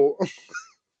 So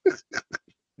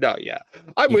no,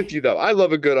 I'm with you though. I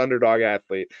love a good underdog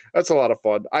athlete. That's a lot of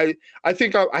fun. I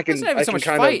think I can. It's not even so much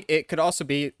fight. It could also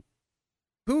be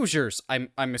Hoosiers. I'm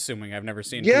assuming I've never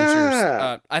seen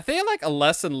Hoosiers. I feel like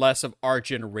less and less of our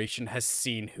generation has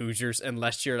seen Hoosiers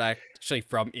unless you're actually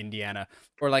from Indiana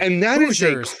or like and that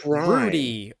Hoosiers, is a crime.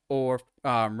 Rudy, or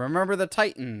Remember the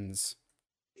Titans.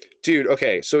 Dude,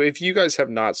 okay, so if you guys have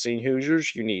not seen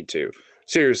Hoosiers, you need to.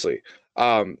 Seriously.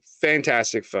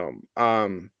 Fantastic film.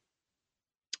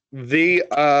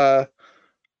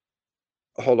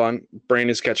 Hold on, brain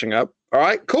is catching up. All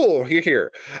right, cool. You're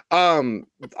here. Kind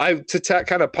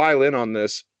of pile in on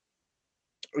this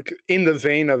in the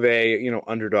vein of a,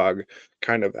 underdog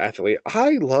kind of athlete.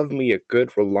 I love me a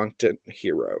good reluctant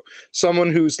hero.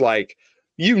 Someone who's like,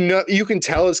 you can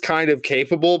tell is kind of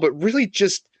capable, but really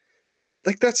just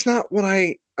like that's not what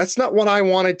I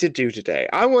wanted to do today.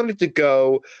 I wanted to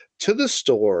go to the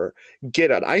store,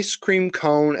 get an ice cream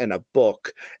cone and a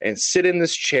book, and sit in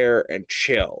this chair and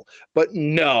chill. But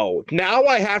no, now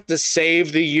I have to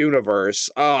save the universe.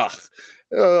 Ugh,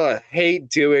 hate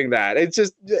doing that. It's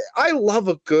just, I love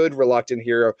a good reluctant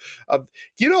hero. I'm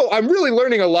really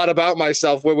learning a lot about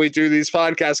myself when we do these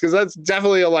podcasts, because that's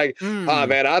definitely oh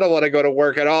man, I don't want to go to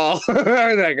work at all.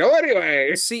 And I go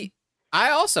anyway. See, I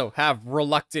also have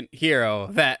reluctant hero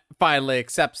that finally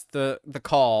accepts the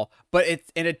call, but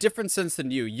it's in a different sense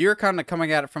than you. You're kind of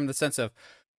coming at it from the sense of,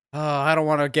 I don't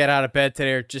want to get out of bed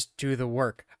today or just do the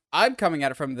work. I'm coming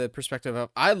at it from the perspective of,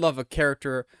 I love a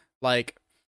character like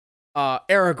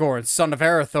Aragorn, son of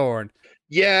Arathorn.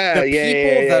 The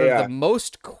people that are the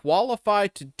most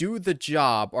qualified to do the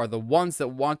job are the ones that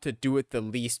want to do it the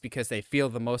least because they feel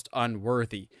the most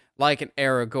unworthy. Like an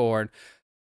Aragorn.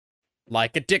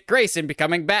 Like a Dick Grayson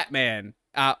becoming Batman.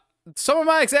 Some of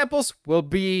my examples will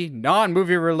be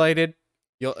non-movie related.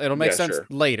 It'll make sense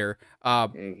later.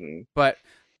 But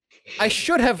I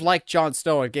should have liked Jon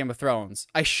Snow in Game of Thrones.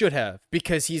 I should have,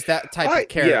 because he's that type of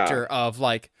character of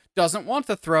like, doesn't want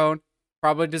the throne,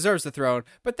 probably deserves the throne.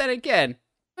 But then again,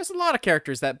 there's a lot of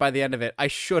characters that by the end of it, I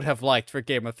should have liked for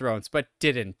Game of Thrones, but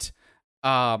didn't.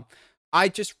 I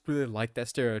just really like that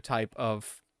stereotype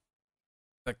of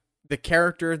the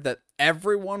character that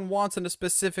everyone wants in a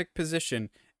specific position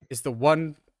is the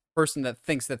one person that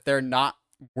thinks that they're not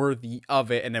worthy of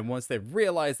it. And then once they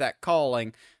realize that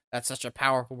calling, that's such a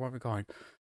powerful moment going,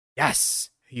 yes,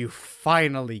 you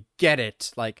finally get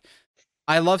it. Like,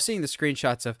 I love seeing the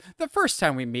screenshots of the first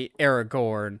time we meet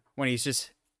Aragorn when he's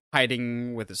just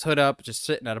hiding with his hood up, just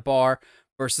sitting at a bar,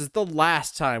 versus the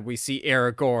last time we see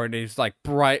Aragorn and he's like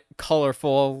bright,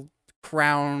 colorful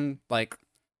crown, like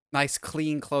nice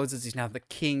clean clothes as he's now the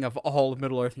king of all of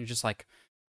Middle Earth. And you're just like,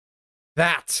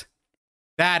 that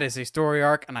is a story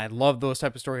arc. And I love those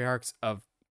type of story arcs of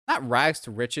not rags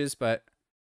to riches, but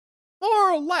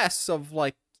more or less of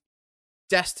like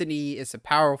destiny is a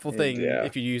powerful thing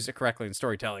if you use it correctly in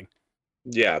storytelling.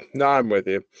 Yeah, no, I'm with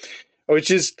you.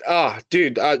 Which is,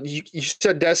 dude, you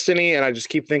said Destiny, and I just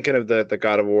keep thinking of the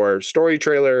God of War story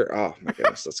trailer. Oh my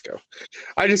goodness, let's go!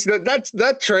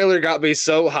 That trailer got me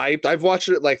so hyped. I've watched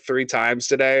it like 3 times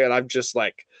today, and I'm just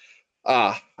like,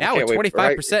 I Now with can't wait.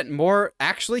 Right? 25% more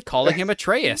actually calling him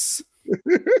Atreus.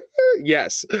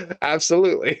 Yes,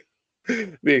 absolutely.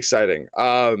 Be exciting.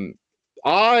 I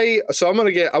want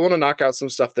to knock out some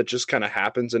stuff that just kind of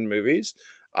happens in movies.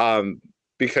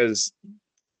 Because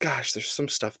gosh, there's some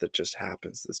stuff that just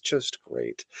happens that's just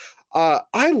great.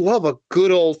 I love a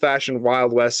good old fashioned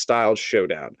Wild West style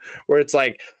showdown where it's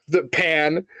like the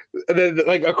pan, and then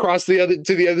like across the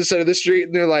other side of the street,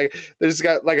 and they're like, there's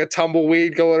got like a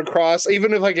tumbleweed going across.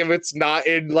 Even if it's not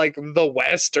in like the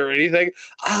West or anything,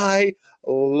 I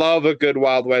love a good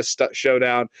Wild West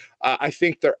showdown. I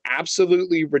think they're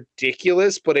absolutely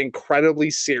ridiculous, but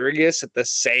incredibly serious at the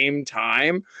same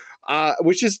time.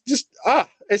 Which is just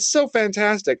it's so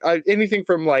fantastic. Anything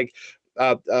from like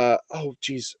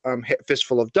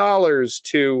Fistful of Dollars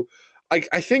to I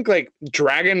think like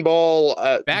Dragon Ball,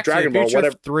 Back Dragon to the Ball, Future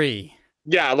whatever. 3.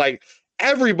 Yeah, like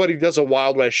everybody does a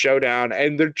Wild West showdown,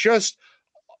 and they're just.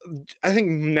 I think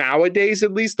nowadays,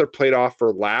 at least, they're played off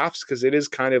for laughs because it is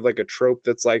kind of like a trope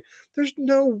that's like, there's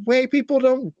no way people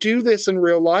don't do this in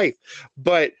real life.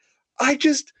 But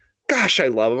gosh, I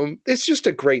love them. It's just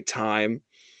a great time.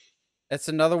 It's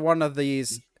another one of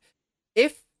these.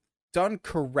 If done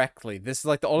correctly, this is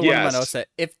like the only one of my notes that,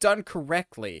 if done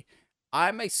correctly,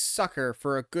 I'm a sucker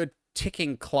for a good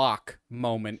ticking clock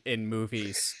moment in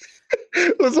movies.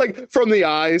 It was like from the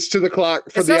eyes to the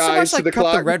clock, from the eyes to the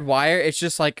clock. The red wire. It's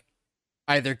just like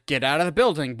either get out of the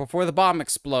building before the bomb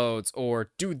explodes, or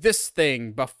do this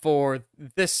thing before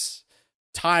this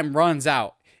time runs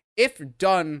out. If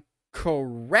done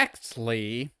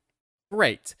correctly,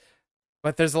 great.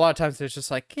 But there's a lot of times it's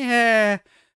just like, yeah.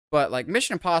 But like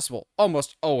Mission Impossible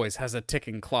almost always has a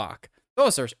ticking clock.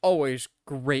 Those are always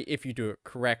great if you do it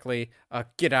correctly.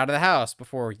 Get out of the house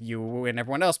before you and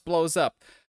everyone else blows up.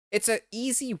 It's an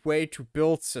easy way to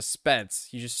build suspense.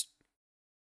 You just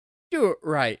do it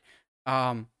right.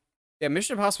 Yeah,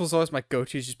 Mission Impossible is always my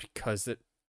go-to just because it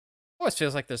always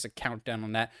feels like there's a countdown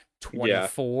on that.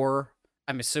 24. Yeah.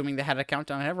 I'm assuming they had a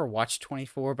countdown. I never watched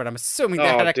 24, but I'm assuming they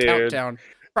had a countdown.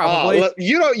 Probably.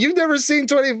 You've never seen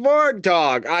 24,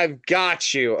 dog. I've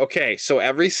got you. Okay, so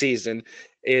every season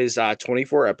is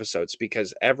 24 episodes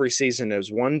because every season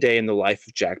is one day in the life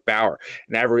of Jack Bauer,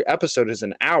 and every episode is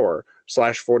an hour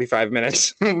 / 45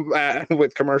 minutes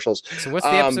with commercials. So what's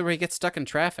the episode where he gets stuck in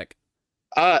traffic?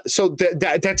 So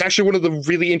that's actually one of the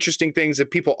really interesting things that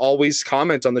people always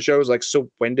comment on the show is like, so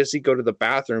when does he go to the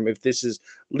bathroom if this is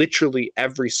literally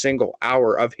every single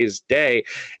hour of his day?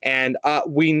 And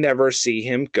we never see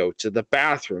him go to the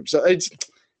bathroom. So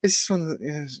it's one of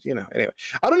the, anyway,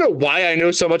 I don't know why I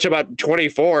know so much about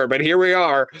 24, but here we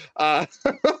are.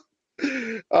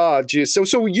 Oh, geez.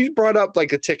 So you brought up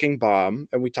like a ticking bomb,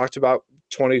 and we talked about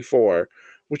 24,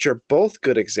 which are both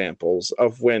good examples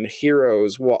of when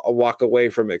heroes walk away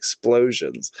from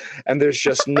explosions. And there's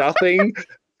just nothing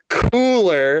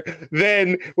cooler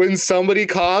than when somebody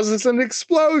causes an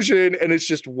explosion and it's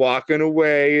just walking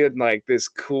away and like this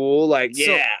cool, like,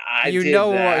 so I did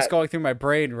that. What's going through my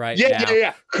brain now.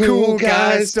 Yeah. Cool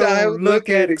guys don't look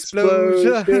at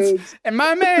explosions. And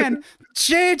my man,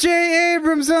 J.J.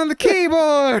 Abrams on the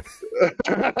keyboard.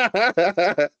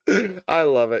 I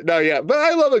love it. No, yeah, but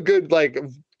I love a good like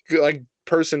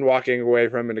person walking away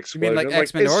from an explosion. You mean like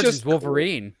X-Men Origins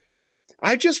Wolverine? Cool.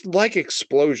 I just like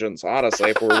explosions, honestly,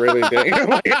 if we're really being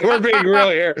we're being real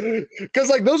here. Because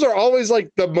like those are always like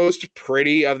the most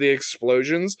pretty of the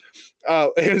explosions.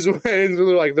 Is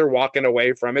when like they're walking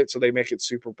away from it, so they make it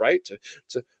super bright to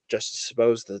just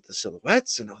expose the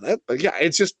silhouettes and all that. But yeah,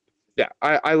 it's just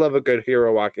I love a good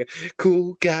hero walking.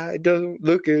 Cool guy, don't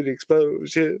look at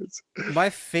explosions. My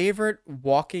favorite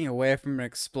walking away from an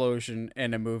explosion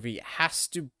in a movie has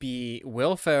to be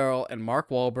Will Ferrell and Mark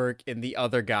Wahlberg in The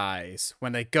Other Guys.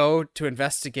 When they go to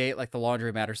investigate like the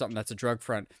laundromat or something that's a drug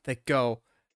front, they go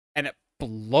and it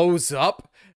blows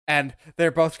up and they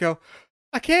both go,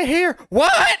 I can't hear.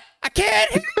 What? I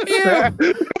can't hear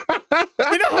you.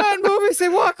 You know how in movies they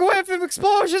walk away from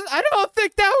explosions? I don't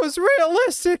think that was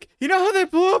realistic. You know how they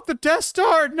blew up the Death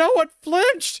Star and no one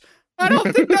flinched? I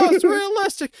don't think that was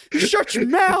realistic. Shut your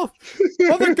mouth.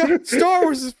 Oh my God, Star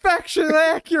Wars is factually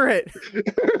accurate.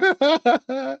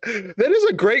 That is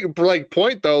a great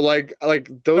point though. Like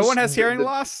those. No one has hearing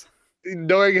loss.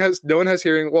 No one has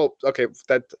hearing. Well, okay,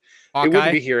 that Hawkeye? It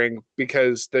wouldn't be hearing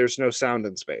because there's no sound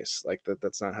in space. Like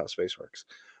that's not how space works.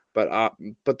 But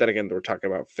then again, we're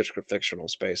talking about fictional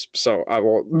space, so I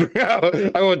won't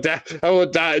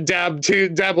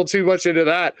dabble too much into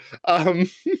that.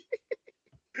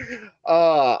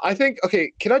 I think,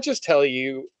 okay, can I just tell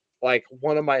you like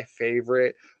one of my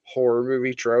favorite horror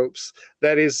movie tropes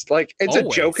that is like it's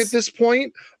always a joke at this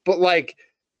point, but like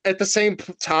at the same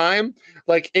time,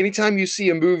 like anytime you see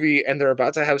a movie and they're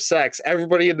about to have sex,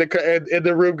 everybody in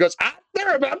the room goes, "Ah,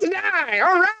 they're about to die!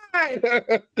 All right,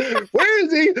 where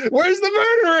is he? Where's the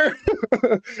murderer?"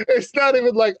 It's not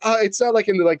even like it's not like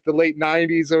in the late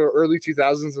 '90s or early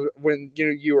 2000s when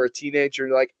you were a teenager.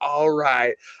 You're like, "All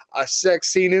right, a sex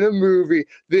scene in a movie.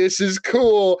 This is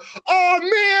cool." Oh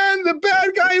man, the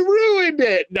bad guy ruined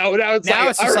it. No, now it's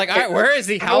just like, all right, where is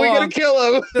he? How are we gonna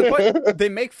kill him? But they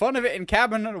make fun of it in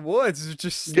Cabin in the Woods. It's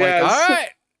just like, all right,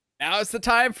 now it's the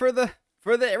time for the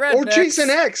rednecks. Or Jason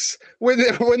X when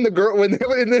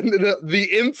the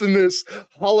infamous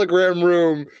hologram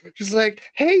room, she's like,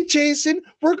 "Hey Jason,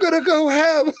 we're gonna go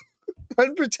have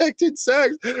unprotected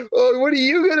sex. Oh, what are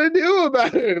you gonna do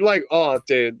about it?" Like, oh,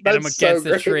 dude, get them against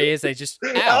the trees. They just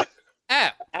ow,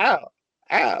 ow.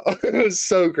 It was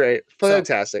so great,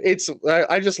 fantastic.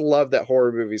 I just love that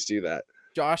horror movies do that.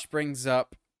 Josh brings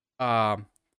up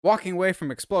walking away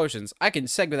from explosions. I can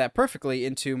segue that perfectly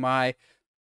into my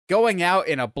going out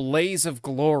in a blaze of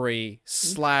glory /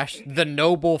 the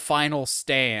noble final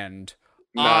stand.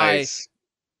 Nice.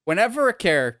 Whenever a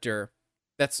character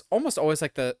that's almost always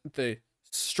like the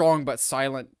strong but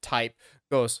silent type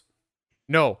goes,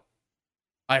 "No,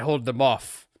 I hold them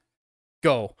off.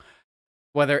 Go."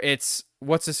 Whether it's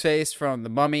what's his face from The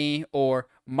Mummy or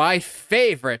my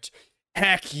favorite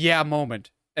heck yeah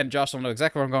moment, and Josh will know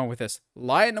exactly where I'm going with this.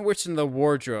 Lion the Witch in the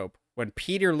Wardrobe, when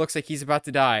Peter looks like he's about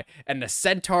to die, and the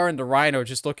Centaur and the Rhino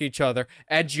just look at each other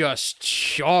and just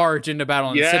charge into battle.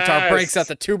 And the Centaur breaks out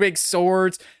the two big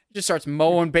swords, just starts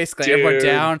mowing basically everyone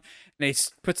down. And he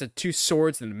puts the two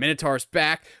swords in the Minotaur's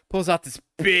back, pulls out this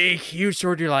big, huge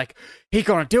sword. You're like, he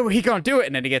gonna do it, he gonna do it.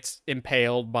 And then he gets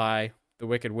impaled by the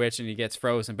Wicked Witch and he gets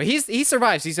frozen. But he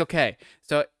survives, he's okay.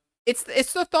 So it's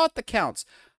the thought that counts.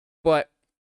 But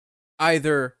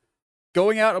either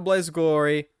going out in a blaze of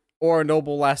glory or a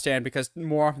noble last stand, because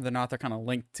more often than not, they're kind of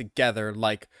linked together.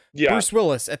 Like Bruce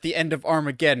Willis at the end of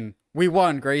Armageddon. We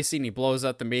won, Gracie, and he blows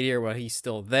up the meteor while he's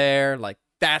still there. Like,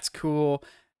 that's cool.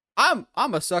 I'm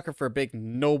a sucker for a big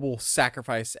noble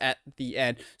sacrifice at the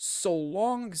end, so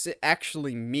long as it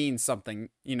actually means something,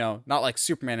 not like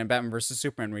Superman and Batman versus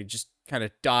Superman, where he just kind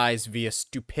of dies via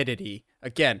stupidity.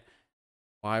 Again,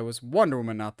 why was Wonder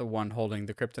Woman not the one holding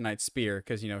the kryptonite spear?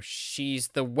 Because, she's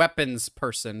the weapons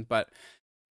person, but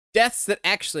deaths that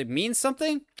actually mean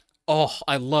something, oh,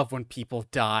 I love when people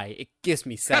die. It gives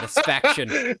me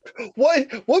satisfaction. What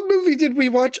movie did we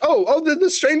watch?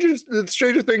 The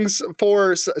Stranger Things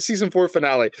 4 season 4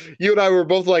 finale. You and I were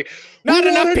both like, not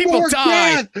enough people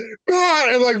died.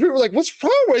 God, and like we were like, what's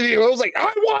wrong with you? I was like,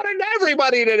 I wanted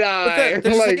everybody to die.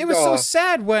 But it was so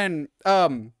sad when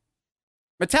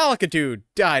Metallica dude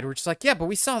died. We're just like, yeah, but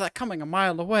we saw that coming a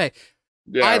mile away.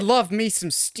 Yeah. I love me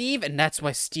some Steve, and that's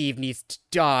why Steve needs to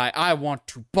die. I want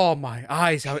to bawl my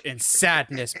eyes out in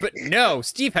sadness, but no,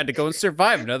 Steve had to go and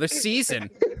survive another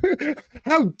season.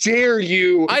 How dare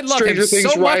you, I love Stranger him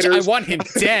Things so writers. much, I want him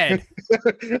dead.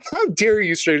 How dare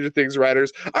you, Stranger Things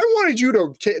writers. I wanted you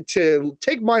to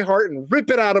take my heart and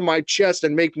rip it out of my chest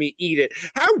and make me eat it.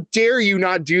 How dare you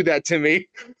not do that to me?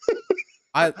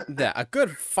 A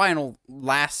good final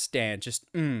last stand. Just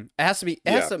it has to be.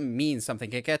 It has to mean something.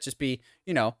 It can't just be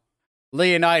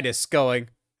Leonidas going,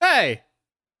 "Hey,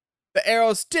 the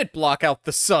arrows did block out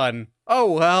the sun.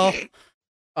 Oh well."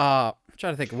 I'm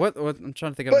trying to think. What I'm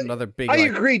trying to think of another big. I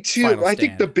agree too. I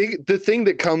think the thing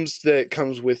that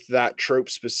comes with that trope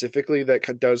specifically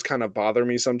that does kind of bother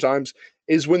me sometimes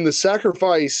is when the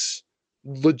sacrifice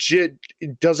legit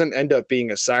doesn't end up being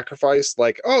a sacrifice,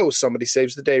 like, oh, somebody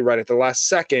saves the day right at the last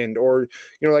second, or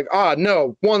like,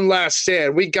 no, one last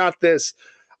stand, we got this.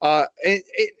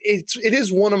 It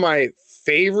is one of my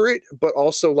favorite but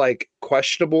also like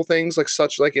questionable things, like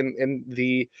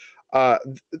in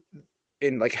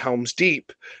like Helm's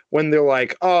Deep, when they're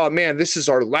like, oh man, this is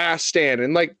our last stand,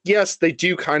 and like, yes, they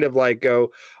do kind of like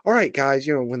go, all right guys,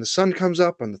 when the sun comes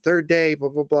up on the third day, blah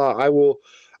blah blah,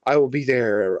 I will be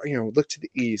there, look to the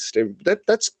east. And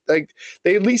that's like,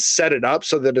 they at least set it up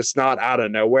so that it's not out of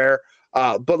nowhere.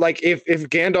 But like if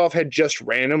Gandalf had just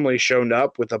randomly shown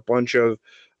up with a bunch of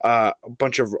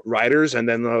riders, and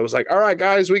then I was like, all right,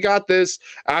 guys, we got this,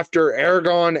 after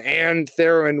Aragorn and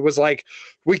Theron was like,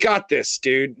 we got this,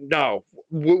 dude. No,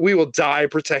 we will die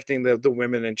protecting the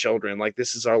women and children. Like,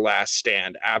 this is our last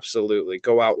stand. Absolutely.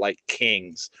 Go out like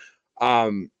kings.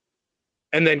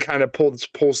 And then kind of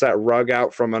pulls that rug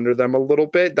out from under them a little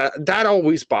bit. That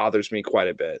always bothers me quite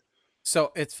a bit.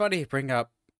 So it's funny you bring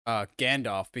up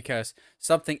Gandalf, because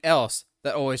something else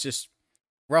that always just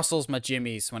rustles my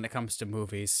jimmies when it comes to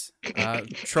movies,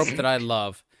 trope that I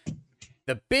love,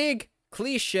 the big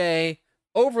cliche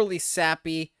overly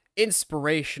sappy,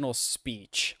 inspirational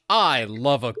speech. I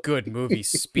love a good movie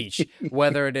speech,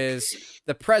 whether it is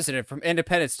the president from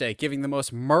Independence Day giving the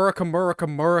most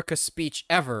Murica speech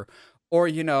ever, or,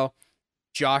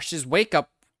 Josh's wake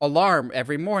up alarm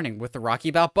every morning with the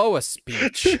Rocky Balboa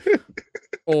speech.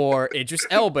 Or Idris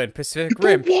Elba in Pacific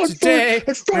Rim. Today,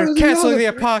 we're canceling the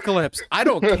apocalypse. I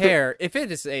don't care if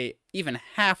it is a even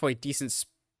halfway decent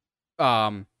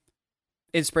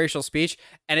inspirational speech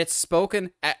and it's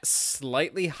spoken at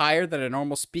slightly higher than a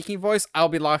normal speaking voice. I'll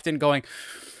be locked in going,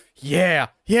 yeah,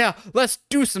 let's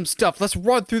do some stuff. Let's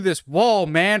run through this wall,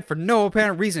 man, for no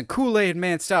apparent reason. Kool-Aid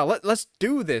Man style. Let's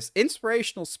do this.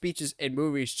 Inspirational speeches in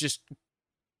movies just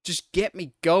get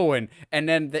me going, and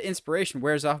then the inspiration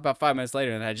wears off about 5 minutes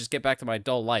later, and I just get back to my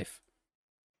dull life.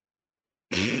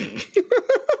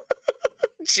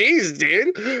 Jeez,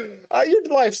 dude. Your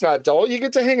life's not dull. You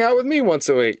get to hang out with me once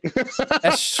a week.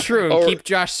 That's true. Or, keep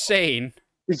Josh sane.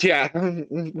 Yeah.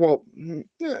 Well,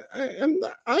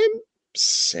 I'm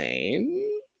sane.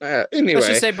 Anyway. Let's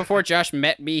just say before Josh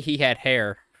met me, he had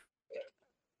hair.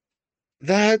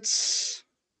 That's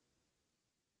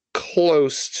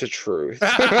close to truth.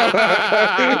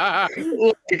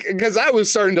 Because I was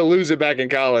starting to lose it back in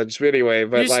college anyway,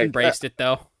 but you just embraced it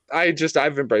though.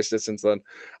 I've embraced it since then.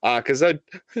 Because I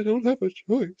don't have a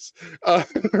choice. All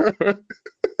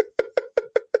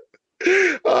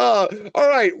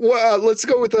right. Well, let's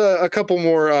go with a couple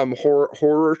more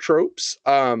horror tropes.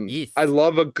 I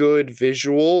love a good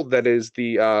visual that is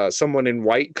the someone in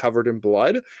white covered in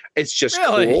blood. It's just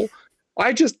cool.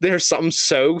 There's something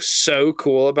so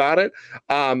cool about it.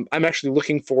 I'm actually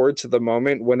looking forward to the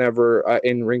moment whenever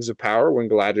in Rings of Power, when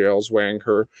Galadriel's wearing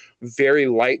her very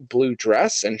light blue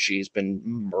dress and she's been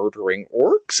murdering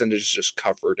orcs and is just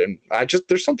covered. And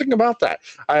there's something about that.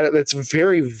 That's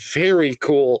very, very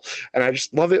cool. And I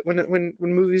just love it when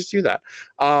movies do that.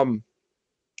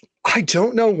 I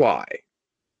don't know why,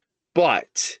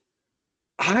 but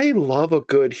I love a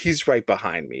good, he's right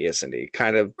behind me, isn't he?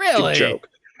 Kind of joke.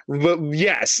 But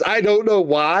yes, I don't know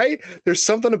why. There's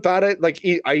something about it. Like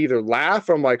I either laugh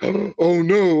or I'm like, oh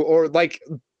no, or like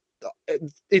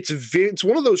it's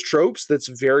one of those tropes that's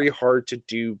very hard to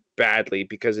do badly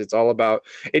because it's all about,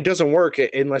 it doesn't work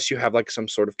unless you have like some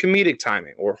sort of comedic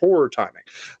timing or horror timing.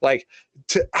 God,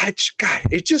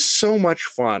 it's just so much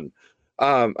fun.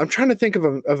 I'm trying to think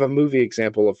of a movie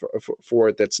example for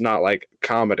it that's not like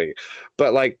comedy,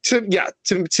 but like to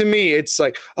me it's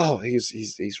like, oh,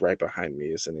 he's right behind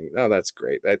me, isn't he? Oh, that's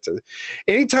great.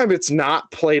 Anytime it's not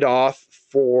played off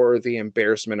for the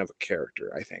embarrassment of a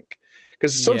character, I think,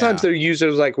 because sometimes they're used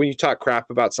as like when you talk crap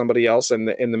about somebody else in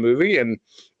the movie, and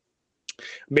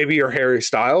maybe you're Harry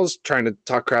Styles trying to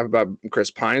talk crap about Chris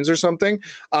Pines or something.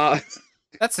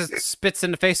 That's a spits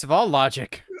in the face of all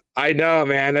logic. I know,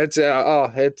 man. It's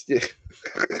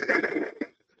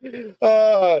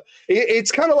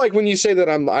kind of like when you say that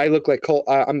I look like Colt.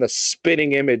 I'm the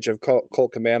spitting image of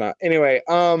Colt Cabana. Anyway,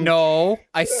 no,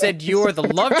 I said you are the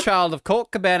love child of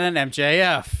Colt Cabana and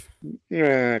MJF.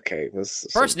 Okay,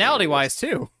 personality wise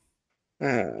too.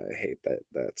 I hate that.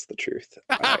 That's the truth.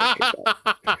 I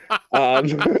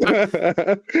hate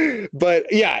that.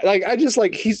 But yeah, like I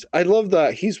love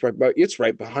that he's right. It's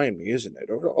right behind me, isn't it?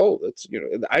 Oh, that's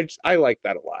I like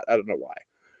that a lot. I don't know why.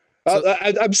 So,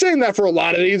 I'm saying that for a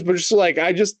lot of these, but just like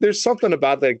there's something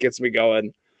about that gets me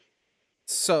going.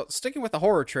 So sticking with the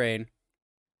horror train,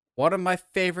 one of my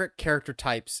favorite character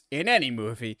types in any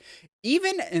movie,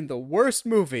 even in the worst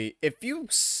movie, if you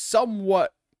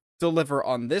somewhat deliver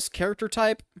on this character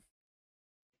type,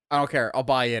 I don't care, I'll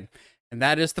buy in. And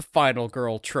that is the final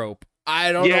girl trope.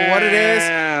 I don't know what it is.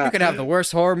 You can have the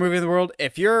worst horror movie in the world.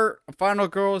 If your final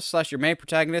girl / your main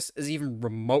protagonist is even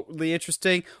remotely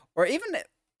interesting, or even,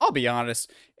 I'll be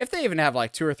honest, if they even have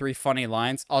like 2 or 3 funny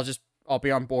lines, I'll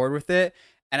be on board with it,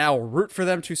 and I'll root for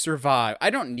them to survive.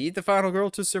 I don't need the final girl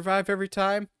to survive every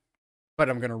time, but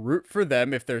I'm gonna root for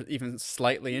them if they're even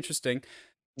slightly interesting.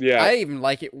 Yeah, I even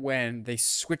like it when they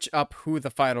switch up who the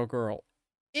final girl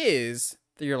is.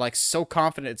 That you're like so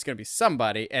confident it's gonna be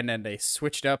somebody, and then they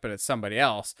switched up and it's somebody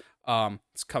else.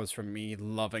 This comes from me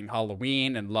loving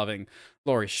Halloween and loving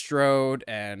Laurie Strode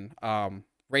and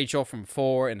Rachel from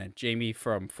 4, and then Jamie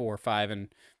from 4, 5, and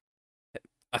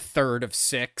a third of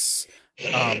 6.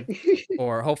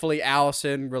 Or hopefully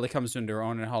Allison really comes into her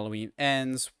own and Halloween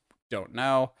ends. Don't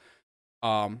know.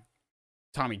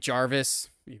 Tommy Jarvis,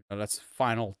 that's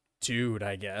final dude,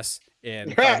 I guess,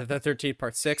 in Friday the 13th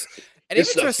Part 6. And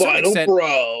it's the final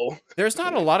bro. There's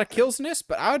not a lot of kills in this,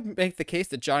 but I would make the case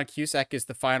that John Cusack is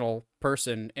the final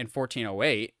person in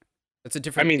 1408. It's a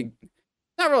different.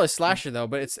 Not really a slasher though,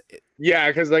 but Yeah,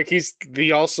 because like he's the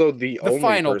The only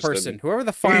final person. whoever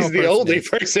the final He's the person only is.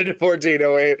 person in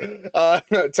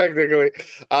 1408. Technically.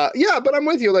 Yeah, but I'm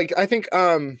with you. Like I think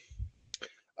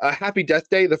Happy Death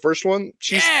Day, the first one,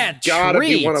 she's Yeah, gotta be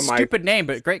Tree. one of my Stupid name,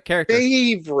 but great character.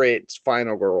 favorite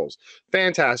final girls.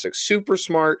 Fantastic, super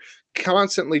smart,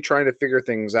 constantly trying to figure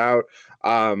things out.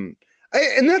 And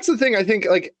that's the thing. I think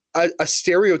like a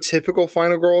stereotypical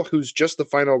final girl who's just the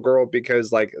final girl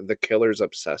because like the killer's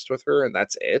obsessed with her and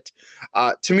that's it.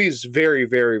 To me is very,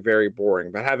 very, very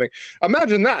boring. But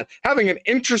imagine that having an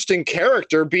interesting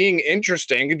character being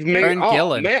interesting. Karen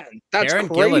Gillan. Man, that's Karen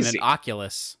crazy. Gillan and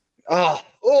Oculus.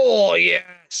 Oh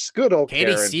yes, good old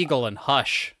Katie Karen. Siegel and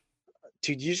Hush.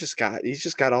 Dude, you just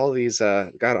got all these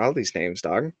names,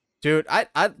 dog. Dude, I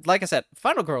like I said,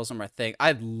 Final Girls are my thing.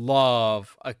 I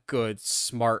love a good,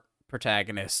 smart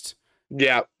protagonist.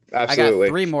 Yeah, absolutely. I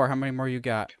got 3 more. How many more you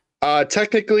got?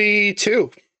 Technically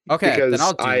 2. Okay, because then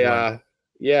I'll do one.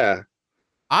 Yeah.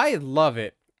 I love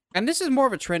it. And this is more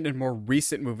of a trend in more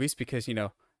recent movies because,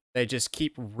 they just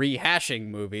keep rehashing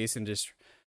movies and just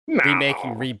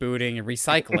remaking, rebooting, and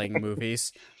recycling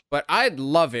movies. But I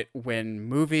love it when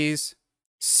movies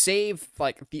save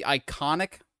like the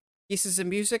iconic pieces of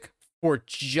music for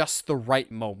just the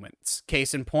right moments.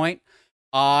 Case in point,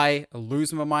 I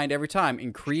lose my mind every time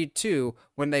in Creed 2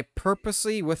 when they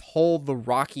purposely withhold the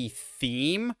Rocky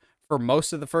theme for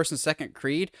most of the first and second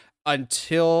Creed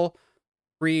until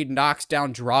Creed knocks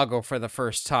down Drago for the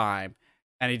first time.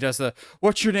 And he does the,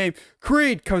 "What's your name?"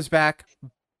 Creed comes back,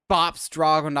 bops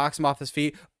Drago, knocks him off his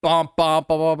feet, bump, bump,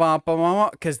 bump, bump, bump,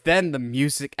 bump, because then the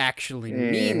music actually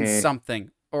means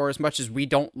something. Or as much as we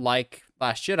don't like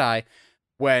Last Jedi,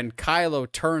 when Kylo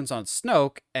turns on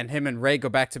Snoke and him and Rey go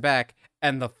back to back,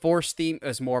 and the Force theme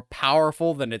is more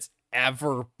powerful than it's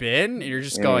ever been, and you're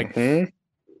just going,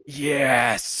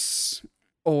 yes.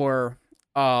 Or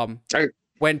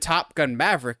when Top Gun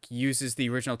Maverick uses the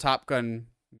original Top Gun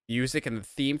music and the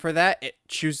theme for that, it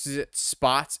chooses its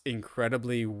spots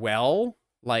incredibly well.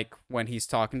 Like when he's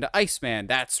talking to Iceman,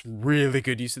 that's really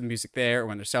good use of the music there. Or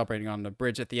when they're celebrating on the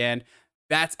bridge at the end,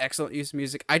 that's excellent use of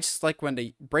music. I just like when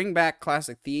they bring back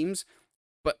classic themes,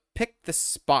 but pick the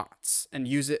spots and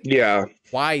use it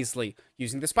wisely.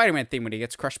 Using the Spider-Man theme when he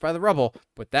gets crushed by the rubble,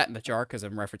 put that in the jar because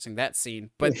I'm referencing that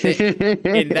scene. But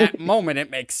in that moment,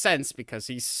 it makes sense because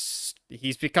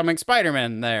he's becoming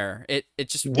Spider-Man there. It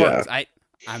just works.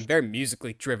 I'm very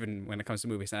musically driven when it comes to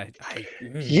movies. And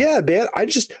Yeah, man.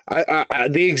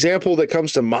 The example that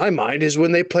comes to my mind is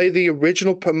when they play the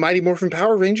original Mighty Morphin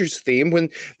Power Rangers theme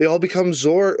when they all become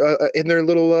Zord in their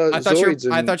little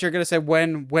Zords. I thought you were gonna say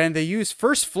when they use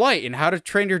First Flight in How to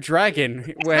Train Your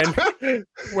Dragon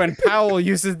when Powell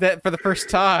uses that for the first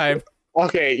time.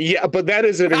 Okay, yeah, but that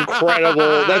is an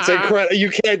incredible. That's incredible.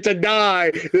 You can't deny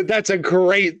that that's a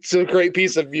great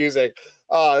piece of music.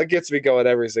 It gets me going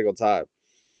every single time.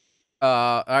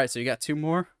 All right, so you got 2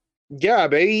 more? Yeah,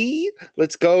 baby.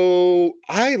 Let's go.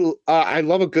 I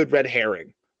love a good red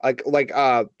herring. Like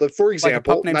for example, like a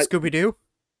pup named Scooby-Doo?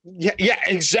 Yeah,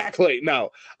 exactly. No.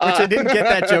 Which I didn't get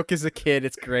that joke as a kid.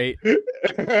 It's great.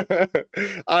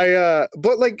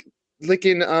 But like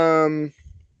in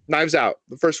Knives Out,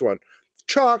 the first one,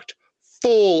 chocked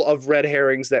full of red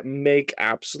herrings that make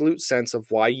absolute sense of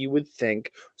why you would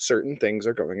think certain things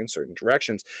are going in certain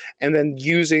directions, and then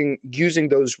using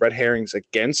those red herrings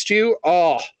against you.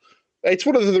 Oh, it's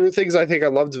one of the things I think I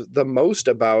loved the most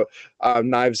about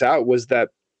Knives Out was that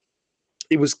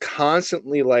it was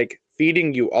constantly like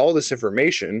feeding you all this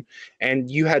information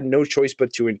and you had no choice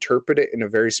but to interpret it in a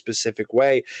very specific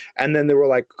way. And then they were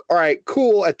like, all right,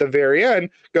 cool. At the very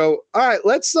end, go, all right,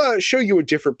 let's show you a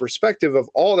different perspective of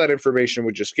all that information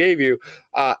we just gave you.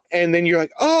 And then you're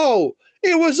like, oh,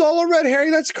 it was all a red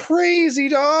herring. That's crazy,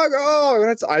 dog.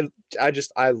 Oh,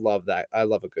 I love that. I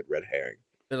love a good red herring.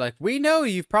 They're like, we know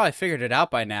you've probably figured it out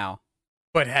by now,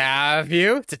 but have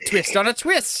you? It's a twist on a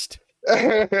twist.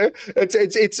 It's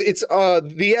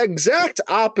the exact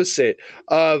opposite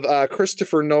of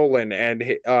Christopher Nolan and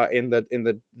in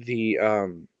the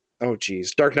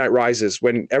Dark Knight Rises,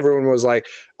 when everyone was like,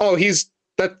 oh,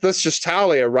 that's just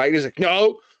Talia, right? He's like,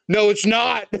 no, it's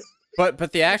not.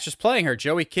 But the actress playing her,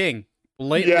 Joey King,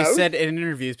 blatantly said in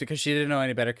interviews, because she didn't know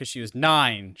any better because she was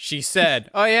 9, she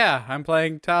said, oh yeah, I'm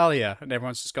playing Talia, and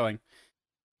everyone's just going,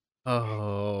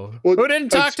 oh, well, who didn't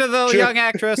talk to the young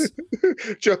actress?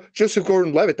 Joseph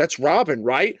Gordon-Levitt. That's Robin,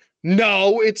 right?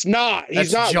 No, it's not.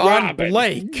 He's not John Robin.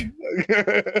 Blake.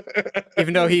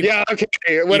 Even though he... Yeah,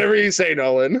 okay. Whatever you say,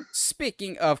 Nolan.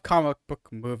 Speaking of comic book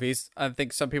movies, I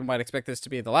think some people might expect this to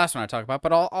be the last one I talk about,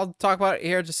 but I'll talk about it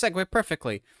here to segue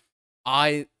perfectly.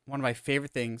 One of my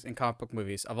favorite things in comic book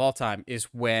movies of all time is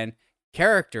when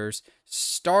characters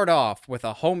start off with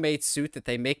a homemade suit that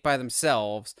they make by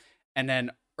themselves and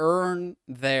then earn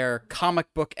their comic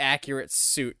book accurate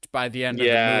suit by the end of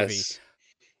the movie. Yes.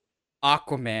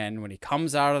 Aquaman, when he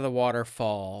comes out of the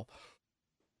waterfall.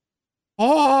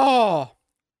 Oh!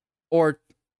 Or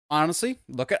honestly,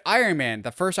 look at Iron Man.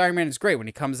 The first Iron Man is great when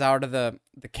he comes out of the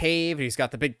cave. He's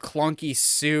got the big clunky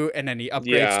suit, and then he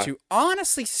upgrades to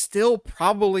honestly still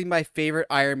probably my favorite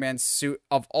Iron Man suit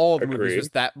of all the movies was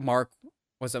that Mark.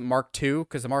 Was it Mark II?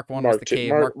 Because the Mark 1 was the cave.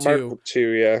 Mark II. Mark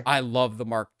II, yeah. I love the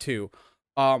Mark II.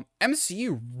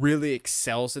 MCU really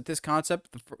excels at this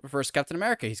concept. The first Captain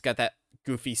America, he's got that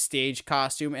goofy stage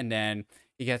costume, and then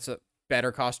he gets a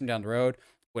better costume down the road.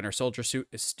 Winter Soldier suit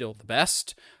is still the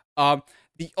best.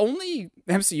 The only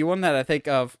MCU one that I think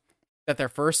of that their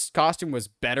first costume was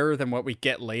better than what we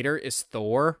get later is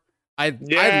Thor. I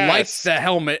liked the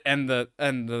helmet and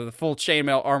the full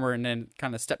chainmail armor, and then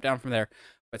kind of stepped down from there.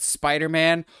 But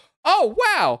Spider-Man, oh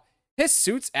wow, his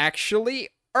suit's actually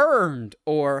earned.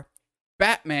 Or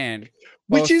Batman,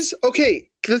 which is okay.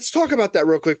 Let's talk about that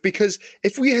real quick, because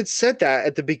if we had said that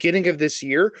at the beginning of this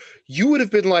year, you would have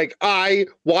been like, why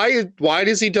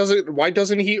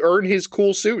doesn't he earn his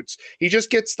cool suits? He just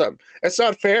gets them. It's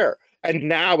not fair. And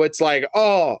now it's like,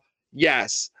 oh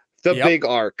yes, the big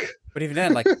arc. But even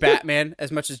then, like Batman,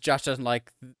 as much as Josh doesn't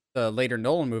like the later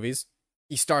Nolan movies,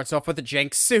 he starts off with a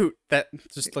jank suit that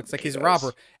just looks like he's a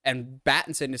robber. And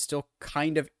Pattinson is still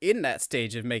kind of in that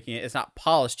stage of making it. It's not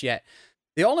polished yet.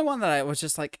 The only one that I was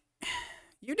just like,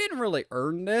 you didn't really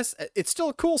earn this. It's still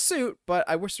a cool suit, but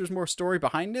I wish there's more story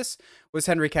behind this, was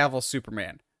Henry Cavill's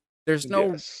Superman. There's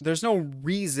no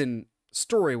reason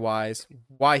story-wise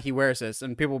why he wears this.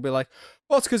 And people will be like,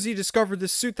 well, it's because he discovered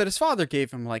this suit that his father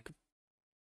gave him. Like,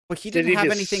 but he didn't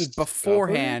have anything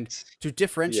beforehand to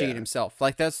differentiate himself.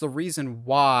 Like, that's the reason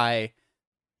why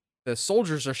the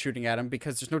soldiers are shooting at him,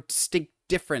 because there's no distinct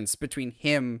difference between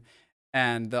him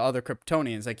and the other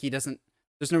Kryptonians. Like,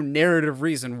 there's no narrative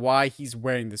reason why he's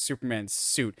wearing the Superman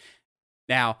suit.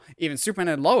 Now, even Superman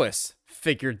and Lois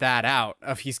figured that out.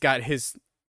 He's got his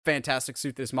fantastic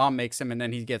suit that his mom makes him, and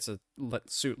then he gets a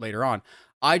suit later on.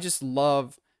 I just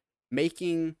love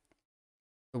making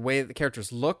the way that the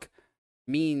characters look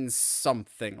means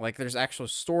something. Like, there's actual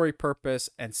story purpose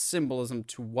and symbolism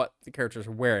to what the characters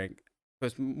are wearing.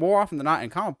 Because more often than not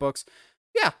in comic books,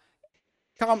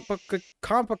 comic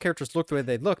book characters look the way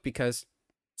they look because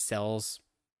it sells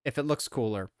if it looks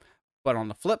cooler. But on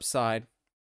the flip side,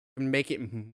 make it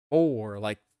more,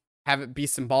 like, have it be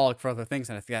symbolic for other things.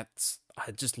 And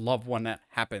I just love when that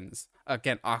happens.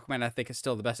 Again, Aquaman, I think, is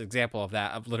still the best example of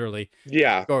that, of literally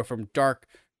going from dark,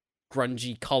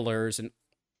 grungy colors and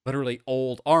literally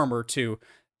old armor to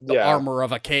the armor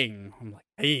of a king. I'm like,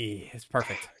 hey, it's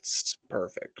perfect. It's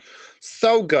perfect.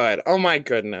 So good. Oh my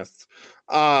goodness.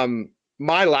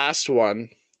 My last one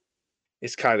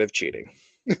is kind of cheating.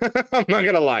 I'm not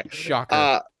gonna lie.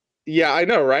 Shocker. Yeah, I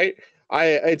know, right?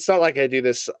 It's not like I do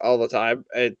this all the time.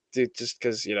 Just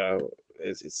because, you know,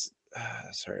 it's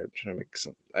sorry, I'm trying to make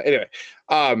some anyway.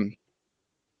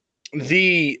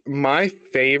 My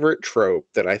favorite trope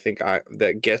that I think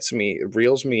that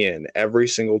reels me in every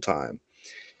single time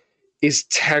is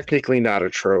technically not a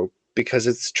trope, because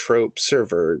it's trope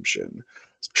subversion.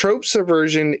 Trope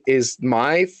subversion is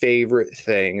my favorite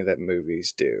thing that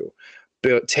movies do.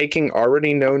 Taking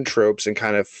already known tropes and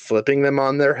kind of flipping them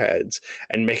on their heads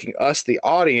and making us, the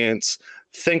audience,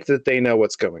 think that they know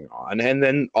what's going on, and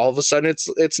then all of a sudden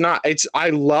it's not. I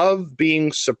love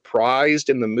being surprised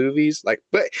in the movies, like,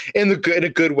 but in a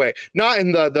good way, not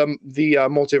in the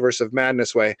multiverse of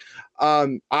madness way.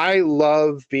 I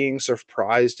love being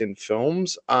surprised in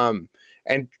films.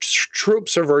 And trope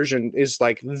subversion is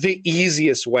like the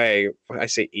easiest way. I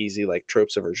say easy, like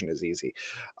trope subversion is easy.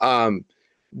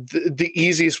 The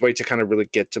easiest way to kind of really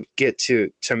get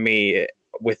to me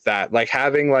with that, like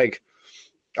having like,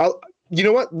 you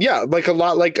know what? Yeah, like a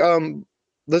lot, like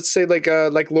let's say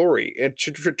like Laurie. It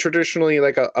traditionally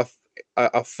like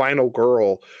a final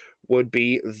girl would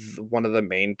be one of the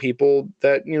main people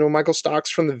that, you know, Michael stalks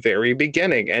from the very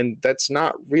beginning, and that's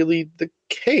not really the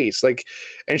case. Like,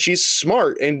 and she's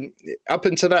smart, and up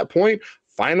until that point,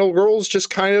 final girls just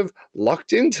kind of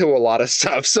lucked into a lot of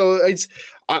stuff. So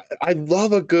I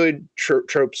love a good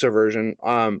trope subversion.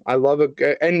 I love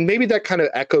and maybe that kind of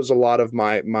echoes a lot of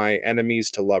my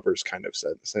enemies to lovers kind of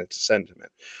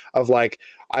sentiment of like,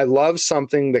 I love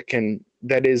something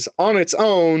that is on its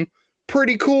own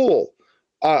pretty cool,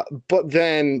 but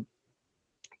then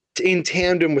in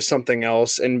tandem with something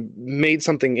else and made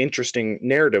something interesting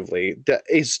narratively that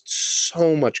is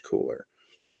so much cooler.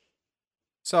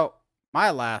 So my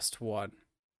last one,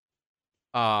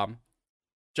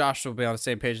 Josh will be on the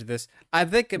same page with this. I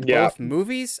think in Yeah. both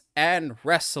movies and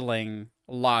wrestling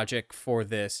logic for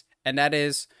this, and that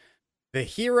is the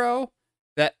hero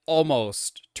that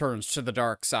almost turns to the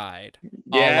dark side.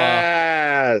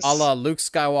 Yes. A la Luke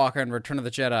Skywalker in Return of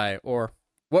the Jedi, or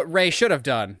what Rey should have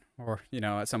done, or,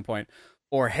 at some point,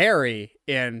 or Harry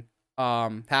in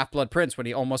Half-Blood Prince when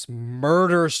he almost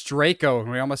murders Draco and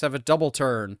we almost have a double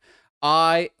turn.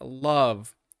 I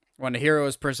love when a hero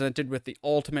is presented with the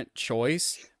ultimate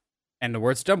choice, and the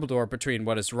words Dumbledore, between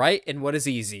what is right and what is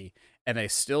easy, and they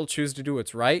still choose to do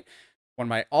what's right. One of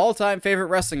my all-time favorite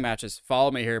wrestling matches, follow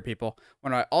me here, people.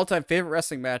 One of my all-time favorite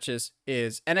wrestling matches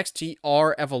is NXT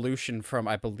R Evolution from,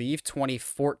 I believe,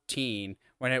 2014,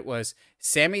 when it was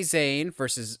Sami Zayn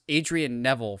versus Adrian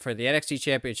Neville for the NXT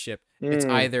Championship. It's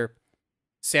either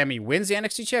Sami wins the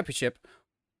NXT Championship,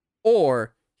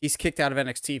 or he's kicked out of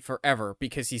NXT forever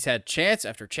because he's had chance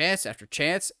after chance after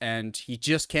chance, and he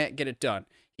just can't get it done.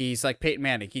 He's like Peyton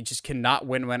Manning. He just cannot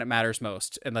win when it matters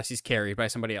most unless he's carried by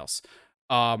somebody else.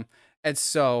 And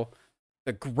so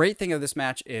the great thing of this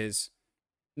match is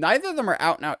neither of them are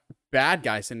out and out bad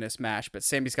guys in this match, but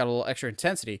Sami's got a little extra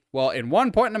intensity. Well, in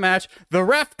one point in the match, the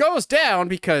ref goes down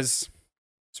because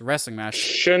it's a wrestling match.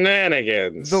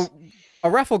 Shenanigans. A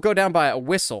ref will go down by a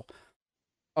whistle,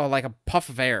 or like a puff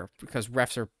of air, because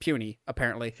refs are puny,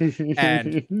 apparently.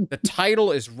 And the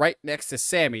title is right next to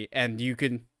Sami, and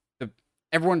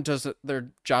everyone does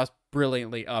their jobs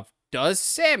brilliantly of, does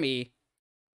Sami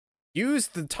use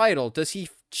the title? Does he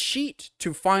cheat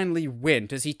to finally win?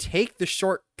 Does he take the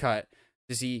shortcut?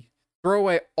 Does he throw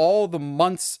away all the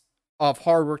months of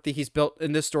hard work that he's built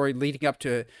in this story leading up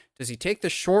to it? Does he take the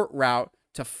short route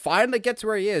to finally get to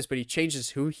where he is, but he changes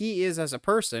who he is as a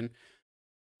person?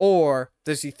 Or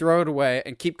does he throw it away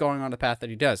and keep going on the path that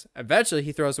he does? Eventually,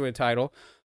 he throws away the title.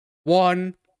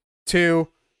 1, 2,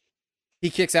 he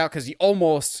kicks out because he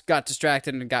almost got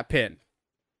distracted and got pinned.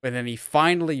 But then he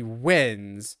finally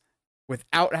wins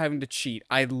without having to cheat.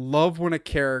 I love when a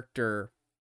character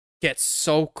gets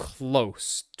so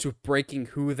close to breaking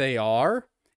who they are.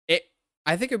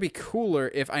 I think it'd be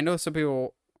cooler if, I know some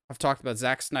people have talked about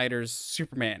Zack Snyder's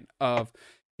Superman, of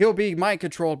he'll be mind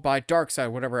controlled by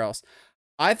Darkseid, whatever else.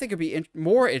 I think it'd be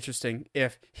more interesting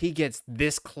if he gets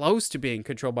this close to being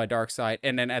controlled by Darkseid,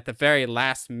 and then at the very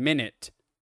last minute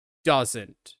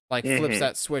doesn't, like, flips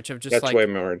that switch of just, that's way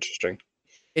more interesting.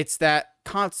 It's that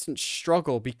constant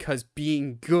struggle because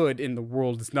being good in the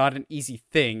world is not an easy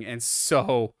thing, and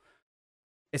so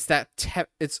it's that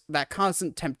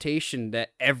constant temptation that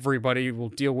everybody will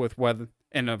deal with, whether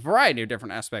in a variety of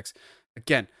different aspects.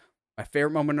 Again, my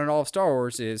favorite moment in all of Star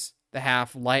Wars is the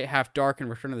half light, half dark in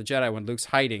Return of the Jedi when Luke's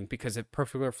hiding, because it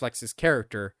perfectly reflects his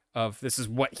character of, this is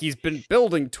what he's been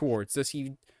building towards. Does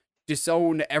he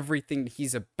disown everything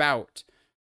he's about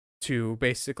to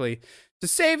basically to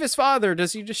save his father?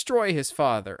 Does he destroy his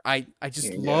father? I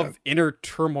just love inner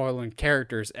turmoil in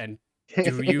characters. And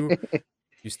do you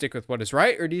stick with what is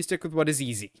right, or do you stick with what is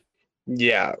easy?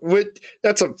 Yeah,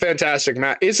 that's a fantastic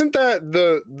match. Isn't that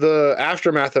the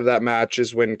aftermath of that match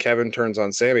is when Kevin turns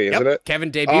on Sami, isn't it?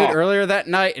 Kevin debuted earlier that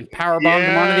night and powerbombed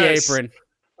him onto the apron.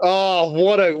 Oh,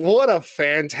 what a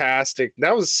fantastic.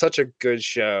 That was such a good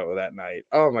show that night.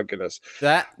 Oh my goodness.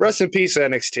 Rest in peace,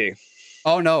 NXT.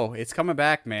 Oh no, it's coming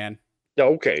back, man.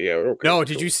 Okay, yeah. Okay. No,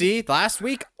 did you see last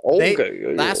week?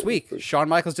 Last week, Shawn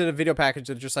Michaels did a video package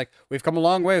that's just like, we've come a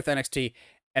long way with NXT,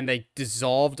 and they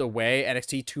dissolved away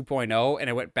NXT 2.0, and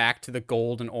it went back to the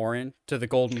gold and orange, to the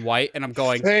gold and white, and I'm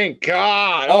going, thank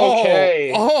God.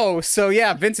 Okay. So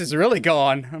yeah, Vince is really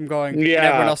gone. I'm going, yeah. And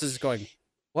everyone else is just going,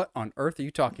 what on earth are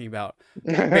you talking about?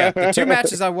 Yeah, the two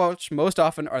matches I watch most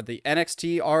often are the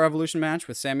NXT R Evolution match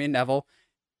with Sami and Neville,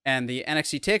 and the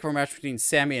NXT TakeOver match between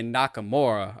Sami and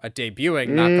Nakamura, a debuting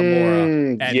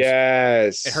Nakamura. And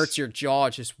yes, it hurts your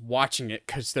jaw just watching it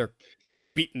because they're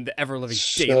beating the ever-living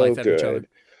daylights out of each other.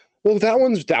 Well, that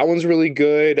one's really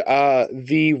good.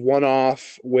 The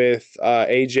one-off with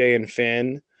AJ and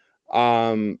Finn,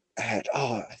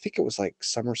 I think it was like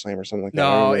SummerSlam or something like that.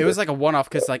 No, it was like a one-off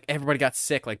because like everybody got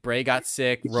sick. Like Bray got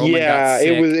sick, Roman got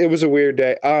sick. it was a weird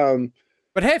day.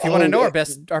 But hey, if you want to know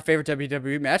our favorite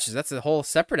WWE matches, that's a whole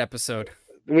separate episode.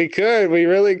 We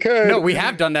really could. No, we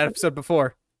have done that episode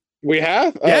before. We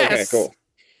have? Yes. Okay, cool.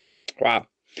 Wow.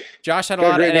 Josh had a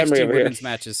lot of NXT women's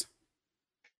matches.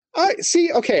 I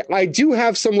see. Okay, I do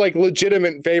have some like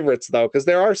legitimate favorites though, because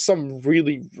there are some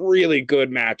really, really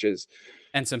good matches,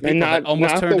 and some people that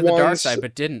almost turned to the dark side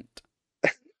but didn't.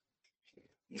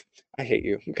 I hate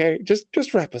you. Okay,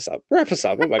 just wrap us up. Oh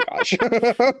my gosh.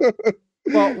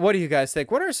 Well, what do you guys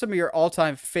think? What are some of your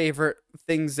all-time favorite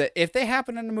things that, if they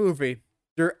happen in a movie,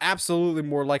 you're absolutely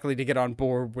more likely to get on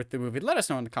board with the movie. Let us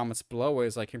know in the comments below.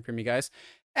 Always like hearing from you guys.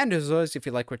 And as always, if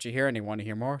you like what you hear and you want to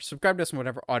hear more, subscribe to us on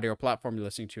whatever audio platform you're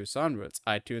listening to us on, whether it's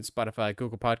iTunes, Spotify,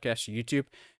 Google Podcasts, YouTube.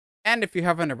 And if you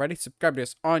haven't already, subscribe to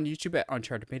us on YouTube at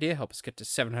Uncharted Media. Help us get to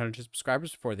 700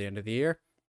 subscribers before the end of the year.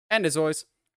 And as always,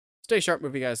 stay sharp,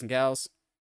 movie guys and gals.